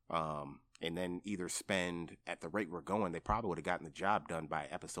 And then either spend at the rate we're going, they probably would have gotten the job done by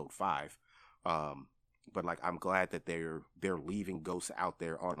episode 5. But like, I'm glad that they're leaving Ghost out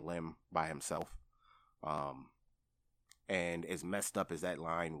there on a limb by himself. And as messed up as that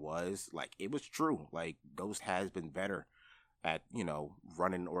line was, like, it was true. Like, Ghost has been better at,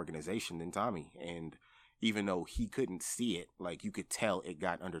 running an organization than Tommy. And even though he couldn't see it, like, you could tell it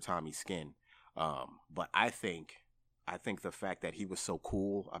got under Tommy's skin. But I think the fact that he was so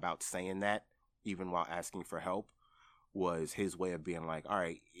cool about saying that, even while asking for help, was his way of being like, all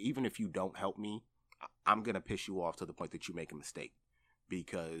right, even if you don't help me, I'm going to piss you off to the point that you make a mistake.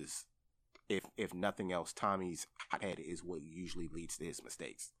 Because if nothing else, Tommy's hothead is what usually leads to his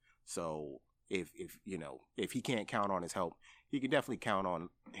mistakes. So if he can't count on his help, he can definitely count on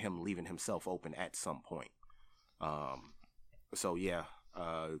him leaving himself open at some point. So yeah,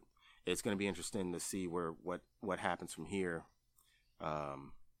 it's going to be interesting to see what happens from here.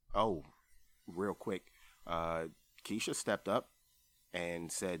 Real quick, Keisha stepped up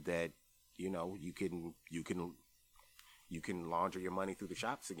and said that you can launder your money through the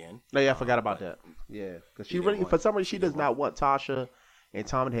shops again. No, yeah, I forgot about that. Yeah, because she really, for some reason, she does not want Tasha and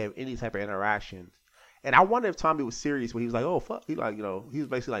Tommy to have any type of interactions. And I wonder if Tommy was serious when he was like, "Oh fuck," he like, he was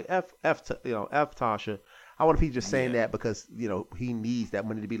basically like F Tasha. I wonder if he's just saying that because he needs that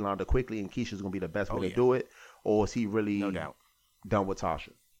money to be laundered quickly, and Keisha's gonna be the best way to do it, or is he really no doubt done with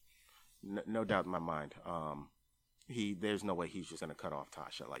Tasha? No doubt in my mind. There's no way he's just gonna cut off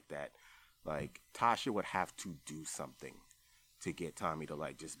Tasha like that. Like, Tasha would have to do something to get Tommy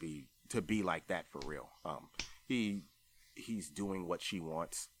to be like that for real. He's doing what she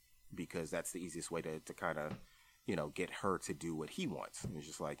wants because that's the easiest way to kind of, get her to do what he wants. And it's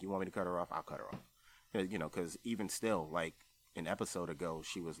just like, you want me to cut her off? I'll cut her off. Because even still, like an episode ago,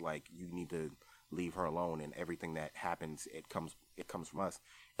 she was like, you need to leave her alone, and everything that happens, it comes from us.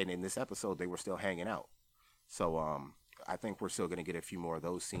 And in this episode, they were still hanging out. So I think we're still going to get a few more of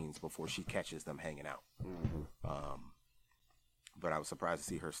those scenes before she catches them hanging out. Mm-hmm. But I was surprised to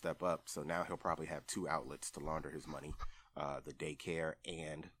see her step up. So now he'll probably have two outlets to launder his money, the daycare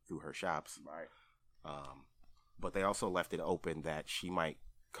and through her shops. Right. But they also left it open that she might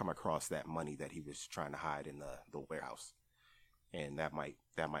come across that money that he was trying to hide in the warehouse, and that might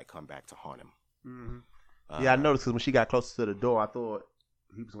come back to haunt him. Mm-hmm. Yeah, I noticed because when she got closer to the door, I thought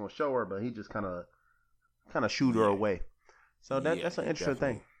he was going to show her, but he just kind of shooed her away. So that's an interesting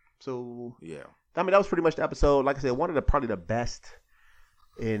thing. So yeah, I mean, that was pretty much the episode. Like I said, one of probably the best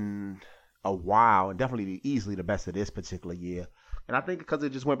in a while, and definitely easily the best of this particular year. And I think because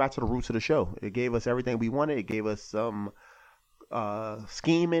it just went back to the roots of the show. It gave us everything we wanted. It gave us some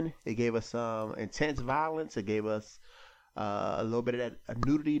scheming. It gave us some intense violence. It gave us a little bit of that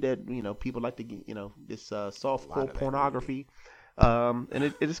nudity that people like to get. This softcore pornography. And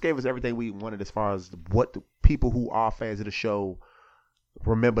it just gave us everything we wanted as far as what the people who are fans of the show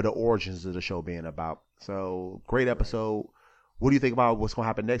remember the origins of the show being about. So great episode. What do you think about what's going to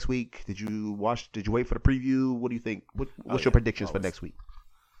happen next week? Did you wait for the preview? What do you think? What's your predictions for next week?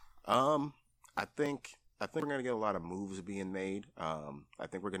 I think we're going to get a lot of moves being made. I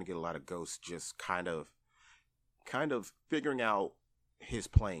think we're going to get a lot of Ghosts just kind of figuring out his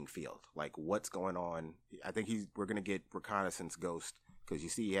playing field, like what's going on. I think we're going to get reconnaissance Ghost, because you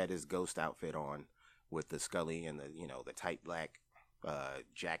see he had his Ghost outfit on with the Scully and the tight black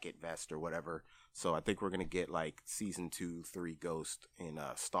jacket vest or whatever. So I think we're gonna get like season 2, 3 Ghost in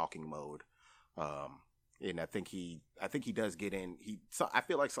stalking mode, and I think he does get in. So I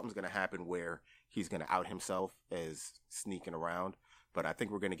feel like something's gonna happen where he's gonna out himself as sneaking around, but I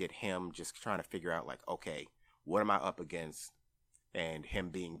think we're gonna get him just trying to figure out like, okay, what am I up against, and him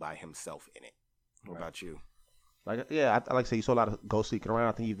being by himself in it. What about you? Like, yeah, I like to say you saw a lot of Ghost sneaking around.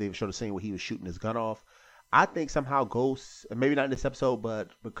 I think they showed the scene where he was shooting his gun off. I think somehow Ghost, maybe not in this episode, but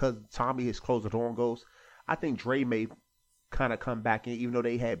because Tommy has closed the door on Ghost, I think Dre may kind of come back in, even though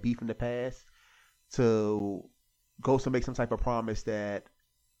they had beef in the past, to Ghost to make some type of promise that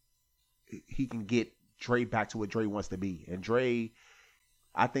he can get Dre back to what Dre wants to be. And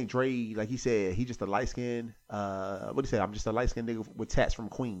I think Dre, like he said, he just a light skinned, what do you say? I'm just a light skinned nigga with tats from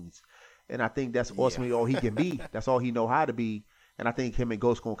Queens. And I think that's ultimately all he can be. That's all he know how to be. And I think him and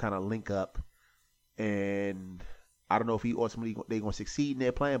Ghost gonna kind of link up. And I don't know if they gonna succeed in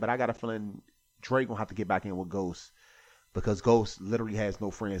their plan, but I got a feeling Dre gonna have to get back in with Ghost, because Ghost literally has no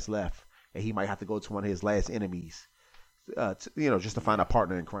friends left, and he might have to go to one of his last enemies, just to find a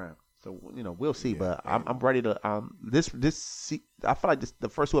partner in crime. So we'll see. But I'm ready to. I feel like the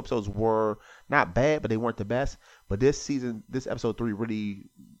first 2 episodes were not bad, but they weren't the best. But this episode 3 really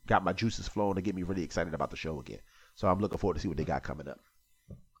got my juices flowing to get me really excited about the show again. So I'm looking forward to see what they got coming up.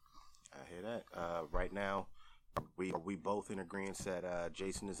 I hear that. Right now, are we both in agreement that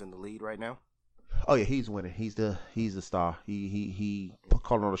Jason is in the lead right now? Oh yeah, he's winning. He's the star. He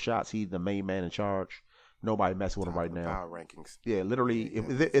calling all the shots. He's the main man in charge. Nobody messing with him Top right of the now. power rankings. Yeah, literally,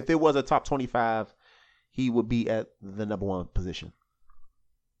 Yeah, if there was a top 25, he would be at the number 1 position.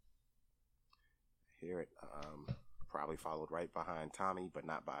 Hear it. Probably followed right behind Tommy, but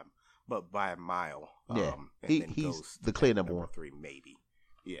by a mile. Yeah, and then he's Ghost the clear at number 1. 3, maybe.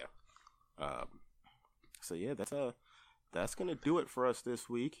 Yeah. So yeah, that's gonna do it for us this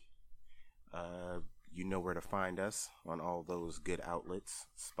week. You know where to find us on all those good outlets: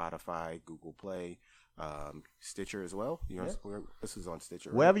 Spotify, Google Play, Stitcher as well. This is on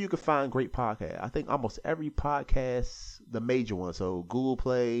Stitcher. Wherever right? you can find great podcasts. I think almost every podcast, the major ones, so Google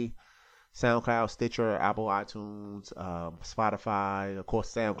Play, SoundCloud, Stitcher, Apple iTunes, Spotify. Of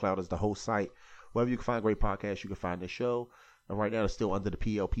course, SoundCloud is the whole site. Wherever you can find great podcasts, you can find this show. And right now, it's still under the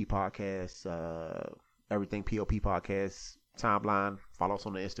PLP podcast. Everything PLP podcast timeline. Follow us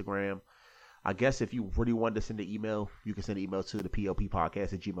on the Instagram. I guess if you really wanted to send an email, you can send an email to the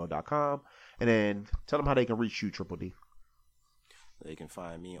plppodcast@gmail.com. And then tell them how they can reach you, Triple D. They can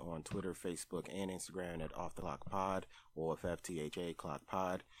find me on Twitter, Facebook, and Instagram at Off the Clock Pod or FFTHA Clock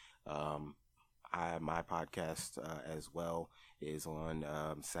Pod. My podcast as well is on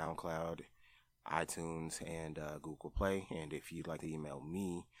SoundCloud, iTunes, and Google Play. And if you'd like to email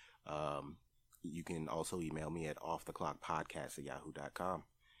me, you can also email me at offtheclockpodcast@yahoo.com.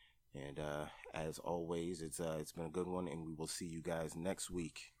 And as always, it's been a good one, and we will see you guys next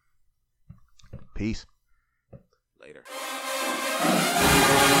week. Peace. Later.